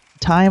lot of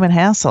time and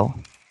hassle.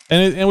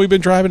 And we've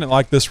been driving it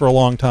like this for a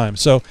long time.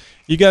 So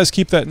you guys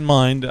keep that in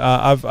mind.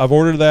 I've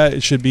ordered that.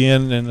 It should be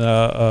in. And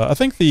I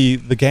think the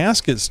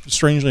gasket,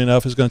 strangely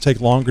enough, is going to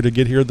take longer to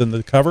get here than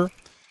the cover.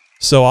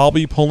 So I'll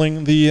be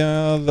pulling the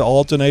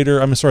alternator.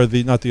 I'm sorry,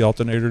 not the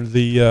alternator.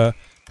 The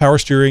power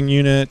steering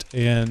unit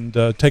and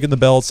taking the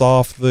belts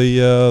off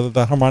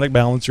the harmonic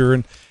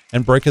balancer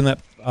and breaking that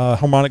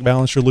harmonic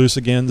balancer loose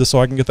again, just so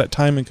I can get that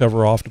timing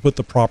cover off to put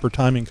the proper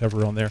timing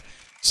cover on there.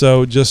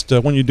 So just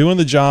when you're doing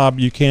the job,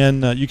 you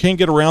can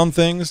get around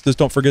things. Just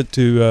don't forget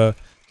to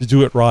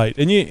do it right.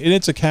 And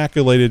it's a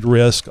calculated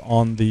risk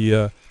on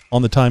the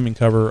timing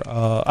cover.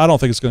 I don't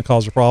think it's going to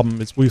cause a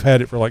problem. We've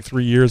had it for like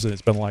 3 years and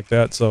it's been like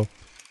that. So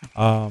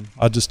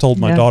I just told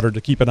my daughter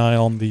to keep an eye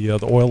on the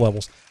oil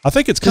levels. I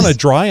think it's kind of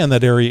dry in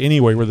that area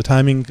anyway, where the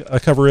timing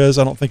cover is.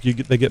 I don't think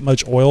they get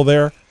much oil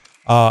there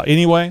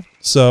anyway.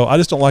 So I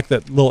just don't like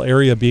that little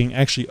area being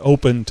actually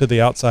open to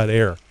the outside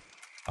air.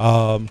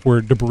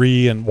 Where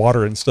debris and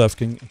water and stuff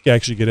can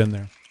actually get in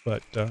there.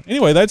 But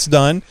anyway, that's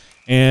done.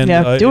 And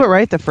do it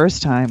right the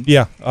first time.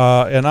 Yeah,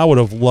 and I would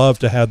have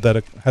loved to have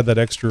that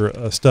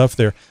extra stuff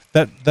there.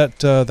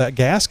 That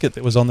gasket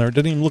that was on there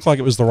didn't even look like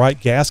it was the right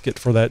gasket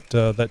for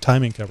that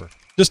timing cover.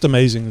 Just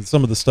amazing,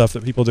 some of the stuff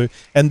that people do.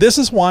 And this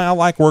is why I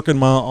like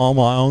working on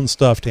my own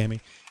stuff, Tammy.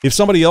 If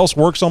somebody else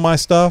works on my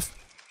stuff,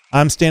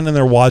 I'm standing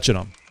there watching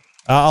them.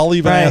 I'll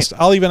even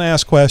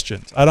ask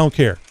questions. I don't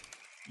care.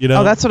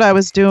 Oh, that's what I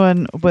was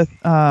doing with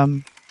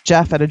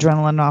Jeff at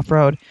Adrenaline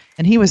Off-Road,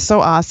 and he was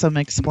so awesome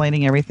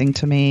explaining everything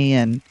to me,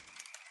 and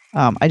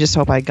I just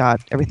hope I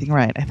got everything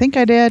right. I think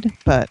I did,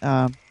 but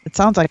it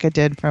sounds like I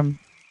did from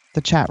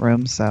the chat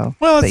room. So,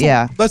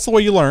 that's the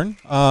way you learn.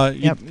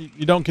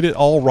 You don't get it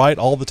all right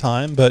all the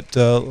time, but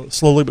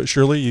slowly but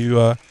surely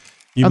you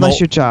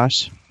unless you're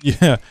Josh.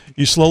 Yeah,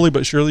 you slowly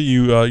but surely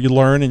you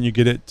learn and you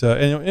get it,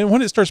 and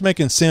when it starts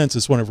making sense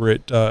is whenever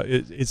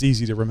it's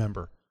easy to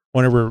remember.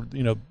 Whenever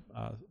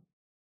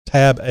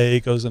tab A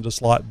goes into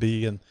slot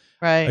B and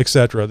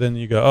etc. Then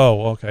you go,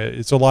 oh, okay,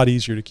 it's a lot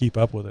easier to keep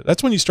up with it.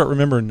 That's when you start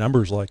remembering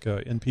numbers like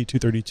NP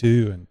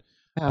 232 and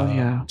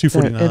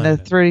 249 and the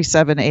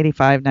 37,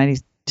 85,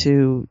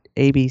 92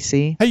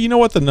 ABC. Hey, you know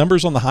what the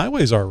numbers on the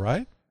highways are,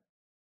 right?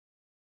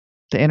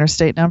 The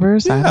interstate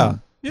numbers. Yeah.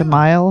 The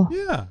mile.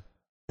 Yeah.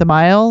 The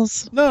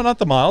miles. No, not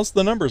the miles.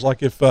 The numbers.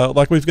 Like if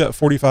like we've got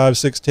 45,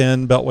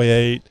 610, Beltway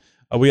 8.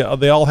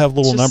 They all have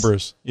little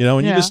numbers,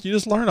 and you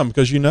just learn them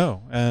because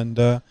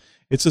and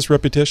it's just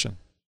repetition.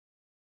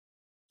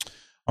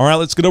 All right,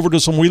 let's get over to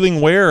some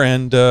wheeling wear,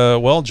 and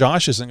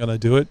Josh isn't going to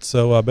do it,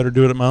 so I better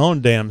do it at my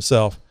own damn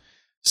self.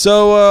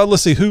 So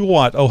let's see,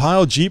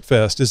 Ohio Jeep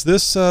Fest. Is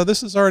this?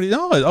 This is already.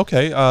 Oh,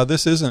 okay.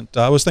 This isn't.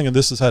 I was thinking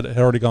this had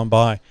already gone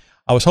by.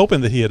 I was hoping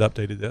that he had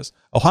updated this.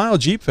 Ohio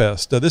Jeep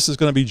Fest. This is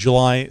going to be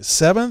July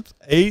 7th,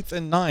 8th,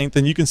 and 9th,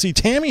 and you can see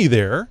Tammy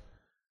there.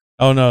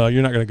 Oh no,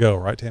 you're not going to go,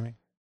 right, Tammy?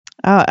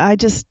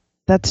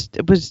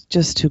 It was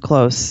just too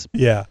close.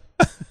 Yeah.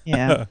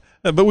 Yeah.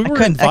 But we were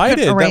invited. I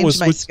couldn't arrange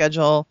my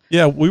schedule.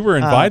 Yeah, we were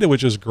invited,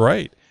 which is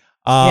great.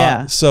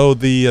 So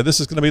this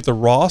is going to be at the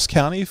Ross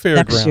County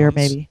Fairgrounds. Next year,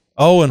 maybe.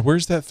 Oh, and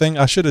where's that thing?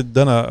 I should have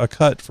done a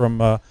cut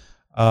from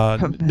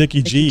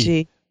Nikki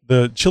G.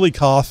 the chili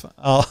cough.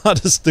 I'll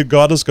just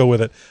go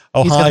with it.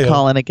 Ohio. He's going to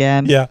call in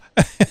again. Yeah.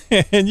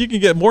 And you can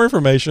get more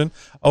information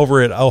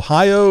over at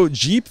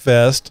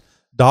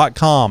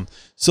ohiojeepfest.com.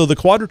 So the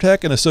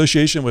Quadratech, in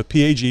association with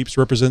PA Jeeps,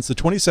 represents the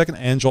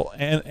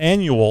 22nd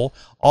annual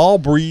All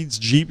Breeds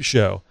Jeep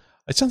Show.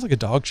 It sounds like a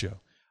dog show.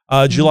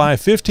 July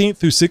 15th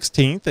through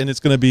 16th, and it's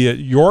going to be at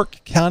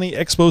York County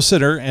Expo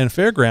Center and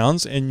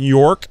Fairgrounds in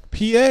York,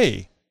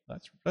 PA.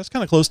 That's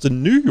kind of close to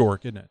New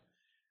York, isn't it?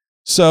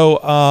 So,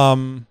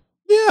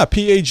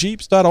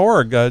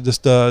 pajeeps.org.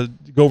 Just go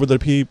over to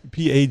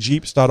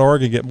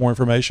pajeeps.org and get more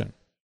information.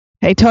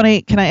 Hey,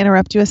 Tony, can I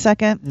interrupt you a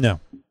second?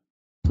 No.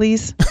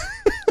 Please?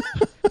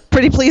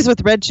 Pretty pleased with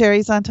red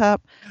cherries on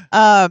top.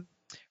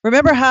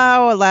 Remember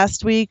how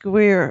last week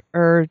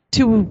or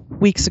 2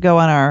 weeks ago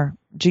on our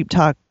Jeep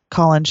Talk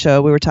call-in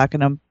show, we were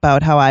talking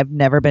about how I've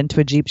never been to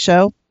a Jeep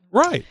show?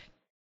 Right.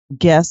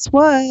 Guess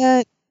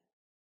what?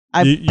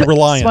 You were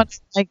lying.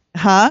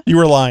 Huh? You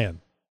were lying.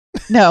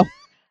 No,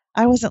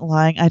 I wasn't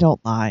lying. I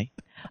don't lie.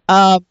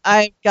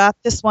 I've got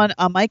this one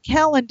on my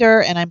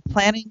calendar, and I'm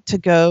planning to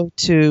go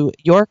to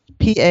York,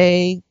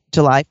 PA,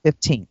 July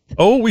 15th.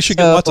 Oh, we should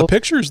get lots of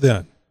pictures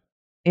then.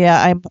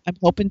 Yeah, I'm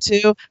hoping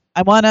to.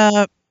 I want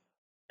to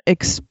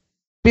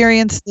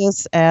experience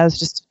this as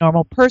just a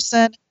normal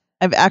person.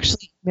 I've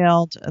actually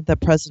emailed the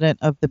president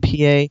of the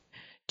PA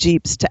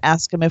Jeeps to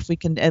ask him if we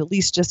can at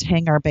least just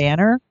hang our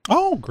banner.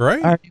 Oh,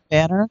 great. Our new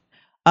banner.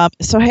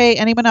 So, hey,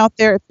 anyone out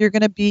there, if you're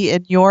going to be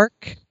in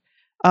York,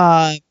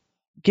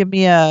 give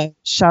me a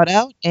shout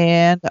out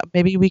and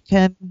maybe we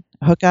can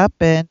hook up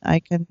and I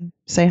can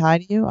say hi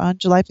to you on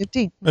July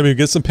 15th. Maybe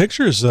get some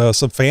pictures,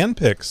 some fan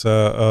pics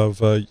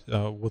of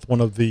with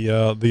one of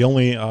the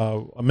only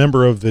a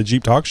member of the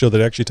Jeep Talk Show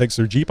that actually takes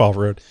their Jeep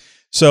off-road.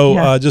 So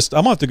I'm going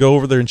to have to go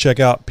over there and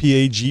check out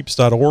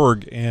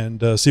pajeeps.org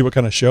and see what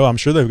kind of show. I'm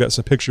sure they've got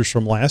some pictures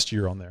from last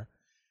year on there.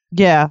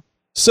 Yeah.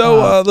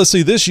 So let's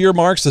see. This year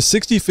marks the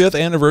 65th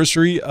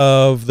anniversary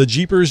of the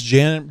Jeepers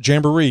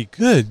Jamboree.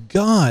 Good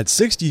God,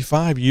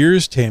 65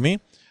 years,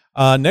 Tammy.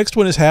 Next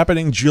one is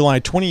happening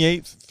July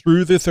 28th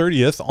through the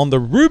 30th on the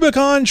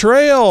Rubicon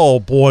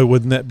Trail. Boy,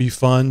 wouldn't that be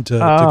fun to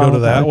go to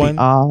that one?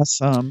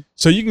 Awesome.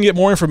 So you can get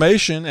more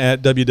information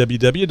at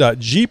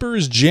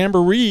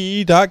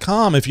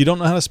www.jeepersjamboree.com. If you don't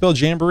know how to spell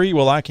Jamboree,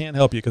 well, I can't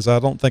help you because I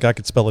don't think I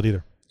could spell it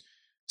either.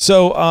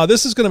 So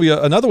this is going to be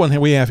another one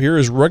that we have here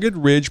is Rugged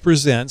Ridge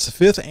presents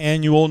 5th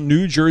Annual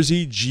New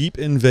Jersey Jeep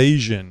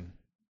Invasion.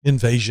 I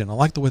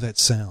like the way that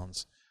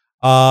sounds.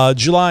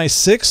 July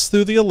 6th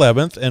through the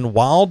 11th in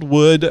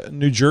Wildwood,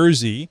 New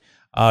Jersey.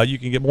 You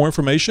can get more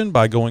information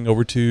by going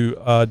over to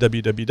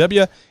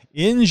www.NJEEP,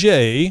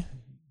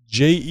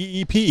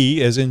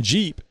 as in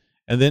Jeep,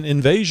 and then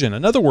Invasion,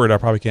 another word I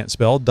probably can't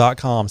spell,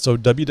 .com. So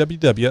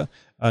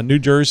www.New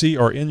Jersey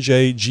or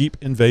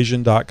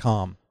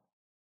NJJeepInvasion.com.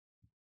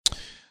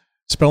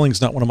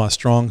 Spelling's not one of my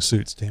strong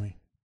suits, Tammy.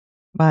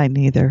 Mine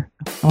neither.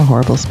 I'm a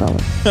horrible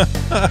speller.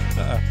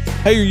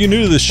 Hey, are you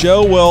new to the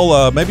show?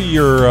 Well, maybe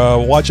you're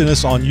watching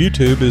us on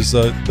YouTube is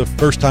the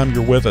first time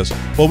you're with us.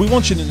 Well, we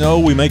want you to know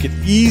we make it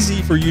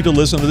easy for you to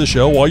listen to the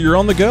show while you're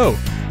on the go.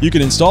 You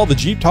can install the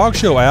Jeep Talk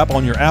Show app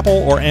on your Apple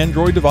or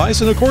Android device.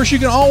 And, of course, you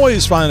can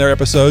always find our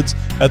episodes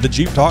at the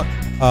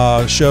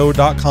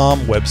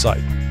JeepTalkShow.com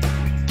website.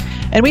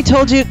 And we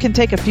told you it can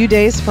take a few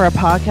days for a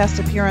podcast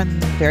to appear on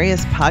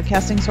various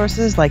podcasting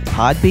sources like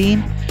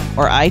Podbean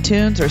or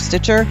iTunes or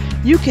Stitcher.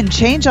 You can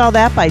change all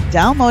that by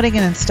downloading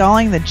and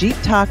installing the Jeep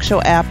Talk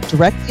Show app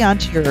directly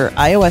onto your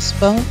iOS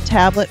phone,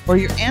 tablet, or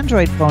your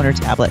Android phone or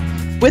tablet.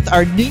 With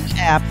our new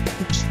app,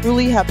 you can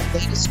truly have the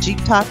latest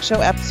Jeep Talk Show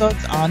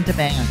episodes on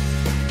demand.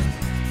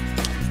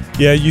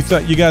 Yeah, you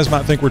guys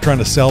might think we're trying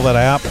to sell that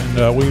app,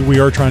 and we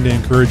are trying to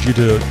encourage you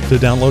to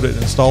download it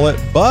and install it,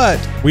 but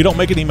we don't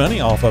make any money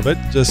off of it.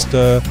 Just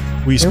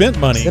we spent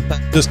money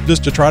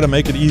just to try to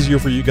make it easier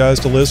for you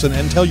guys to listen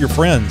and tell your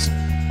friends.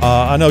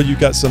 I know you've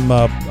got some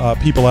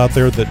people out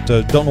there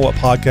that don't know what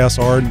podcasts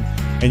are,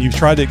 and you've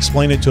tried to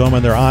explain it to them,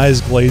 and their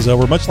eyes glaze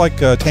over, much like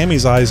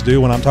Tammy's eyes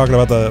do when I'm talking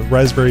about the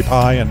Raspberry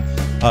Pi and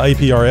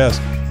APRS.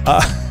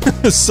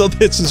 So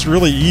it's just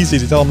really easy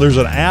to tell them there's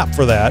an app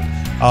for that.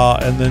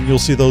 And then you'll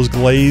see those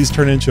glazed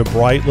turn into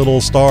bright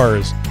little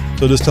stars.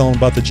 So just tell them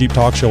about the Jeep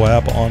Talk Show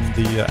app on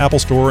the Apple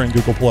Store and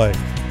Google Play.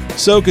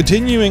 So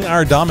continuing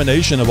our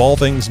domination of all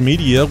things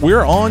media,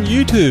 we're on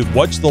YouTube.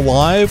 Watch the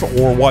live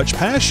or watch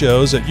past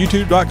shows at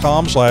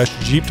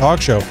youtube.com/Jeep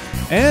Talk Show.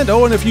 And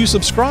if you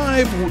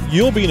subscribe,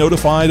 you'll be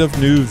notified of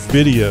new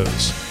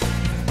videos.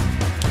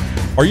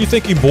 Are you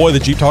thinking, boy, the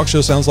Jeep Talk Show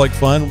sounds like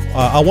fun?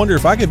 I wonder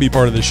if I could be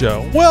part of the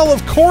show. Well,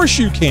 of course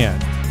you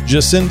can.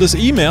 Just send us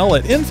email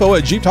at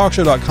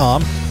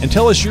info@jeeptalkshow.com and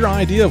tell us your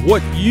idea of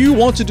what you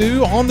want to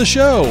do on the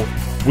show.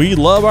 We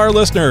love our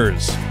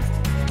listeners.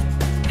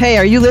 Hey,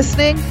 are you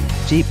listening?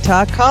 Jeep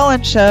Talk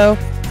Call-In Show.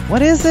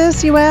 What is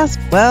this, you ask?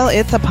 Well,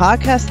 it's a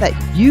podcast that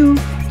you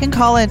can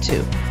call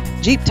into.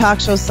 Jeep Talk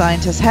Show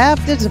scientists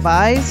have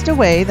devised a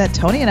way that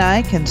Tony and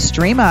I can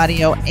stream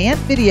audio and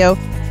video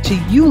to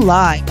you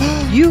live.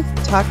 You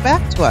talk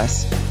back to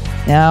us.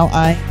 Now,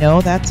 I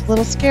know that's a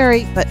little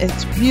scary, but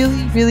it's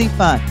really, really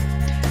fun.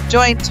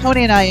 Join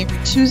Tony and I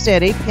every Tuesday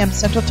at 8 p.m.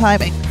 Central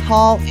Time and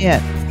call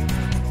in.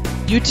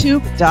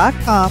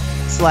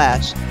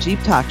 YouTube.com/Jeep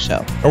Talk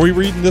Show. Are we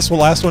reading this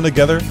last one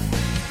together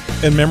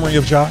in memory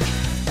of Josh?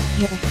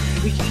 Yeah,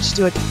 we can each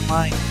do it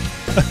online.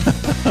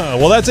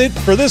 Well, that's it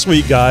for this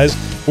week, guys.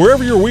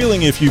 Wherever you're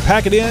wheeling, if you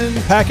pack it in,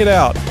 pack it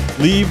out.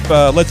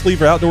 Let's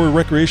leave our outdoor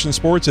recreation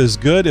sports as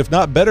good, if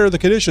not better, the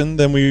condition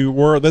than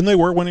they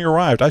were when you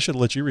arrived. I should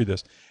let you read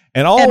this.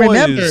 And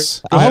remember,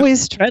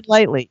 always tread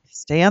lightly.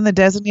 Stay on the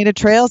designated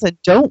trails and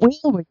don't wheel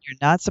when you're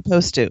not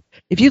supposed to.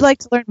 If you'd like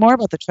to learn more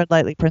about the Tread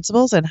Lightly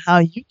principles and how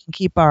you can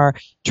keep our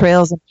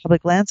trails and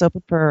public lands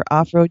open for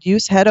off-road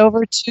use, head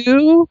over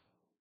to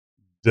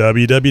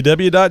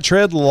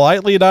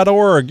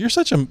www.treadlightly.org. You're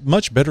such a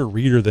much better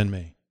reader than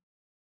me.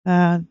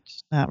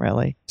 Not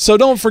really. So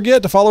don't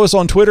forget to follow us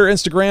on Twitter,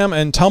 Instagram,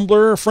 and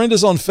Tumblr. Friend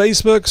us on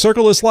Facebook.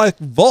 Circle us like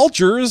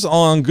vultures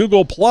on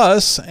Google+.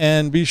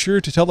 And be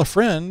sure to tell a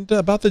friend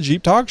about the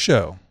Jeep Talk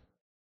Show.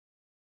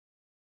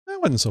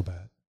 That wasn't so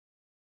bad.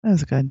 That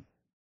was good.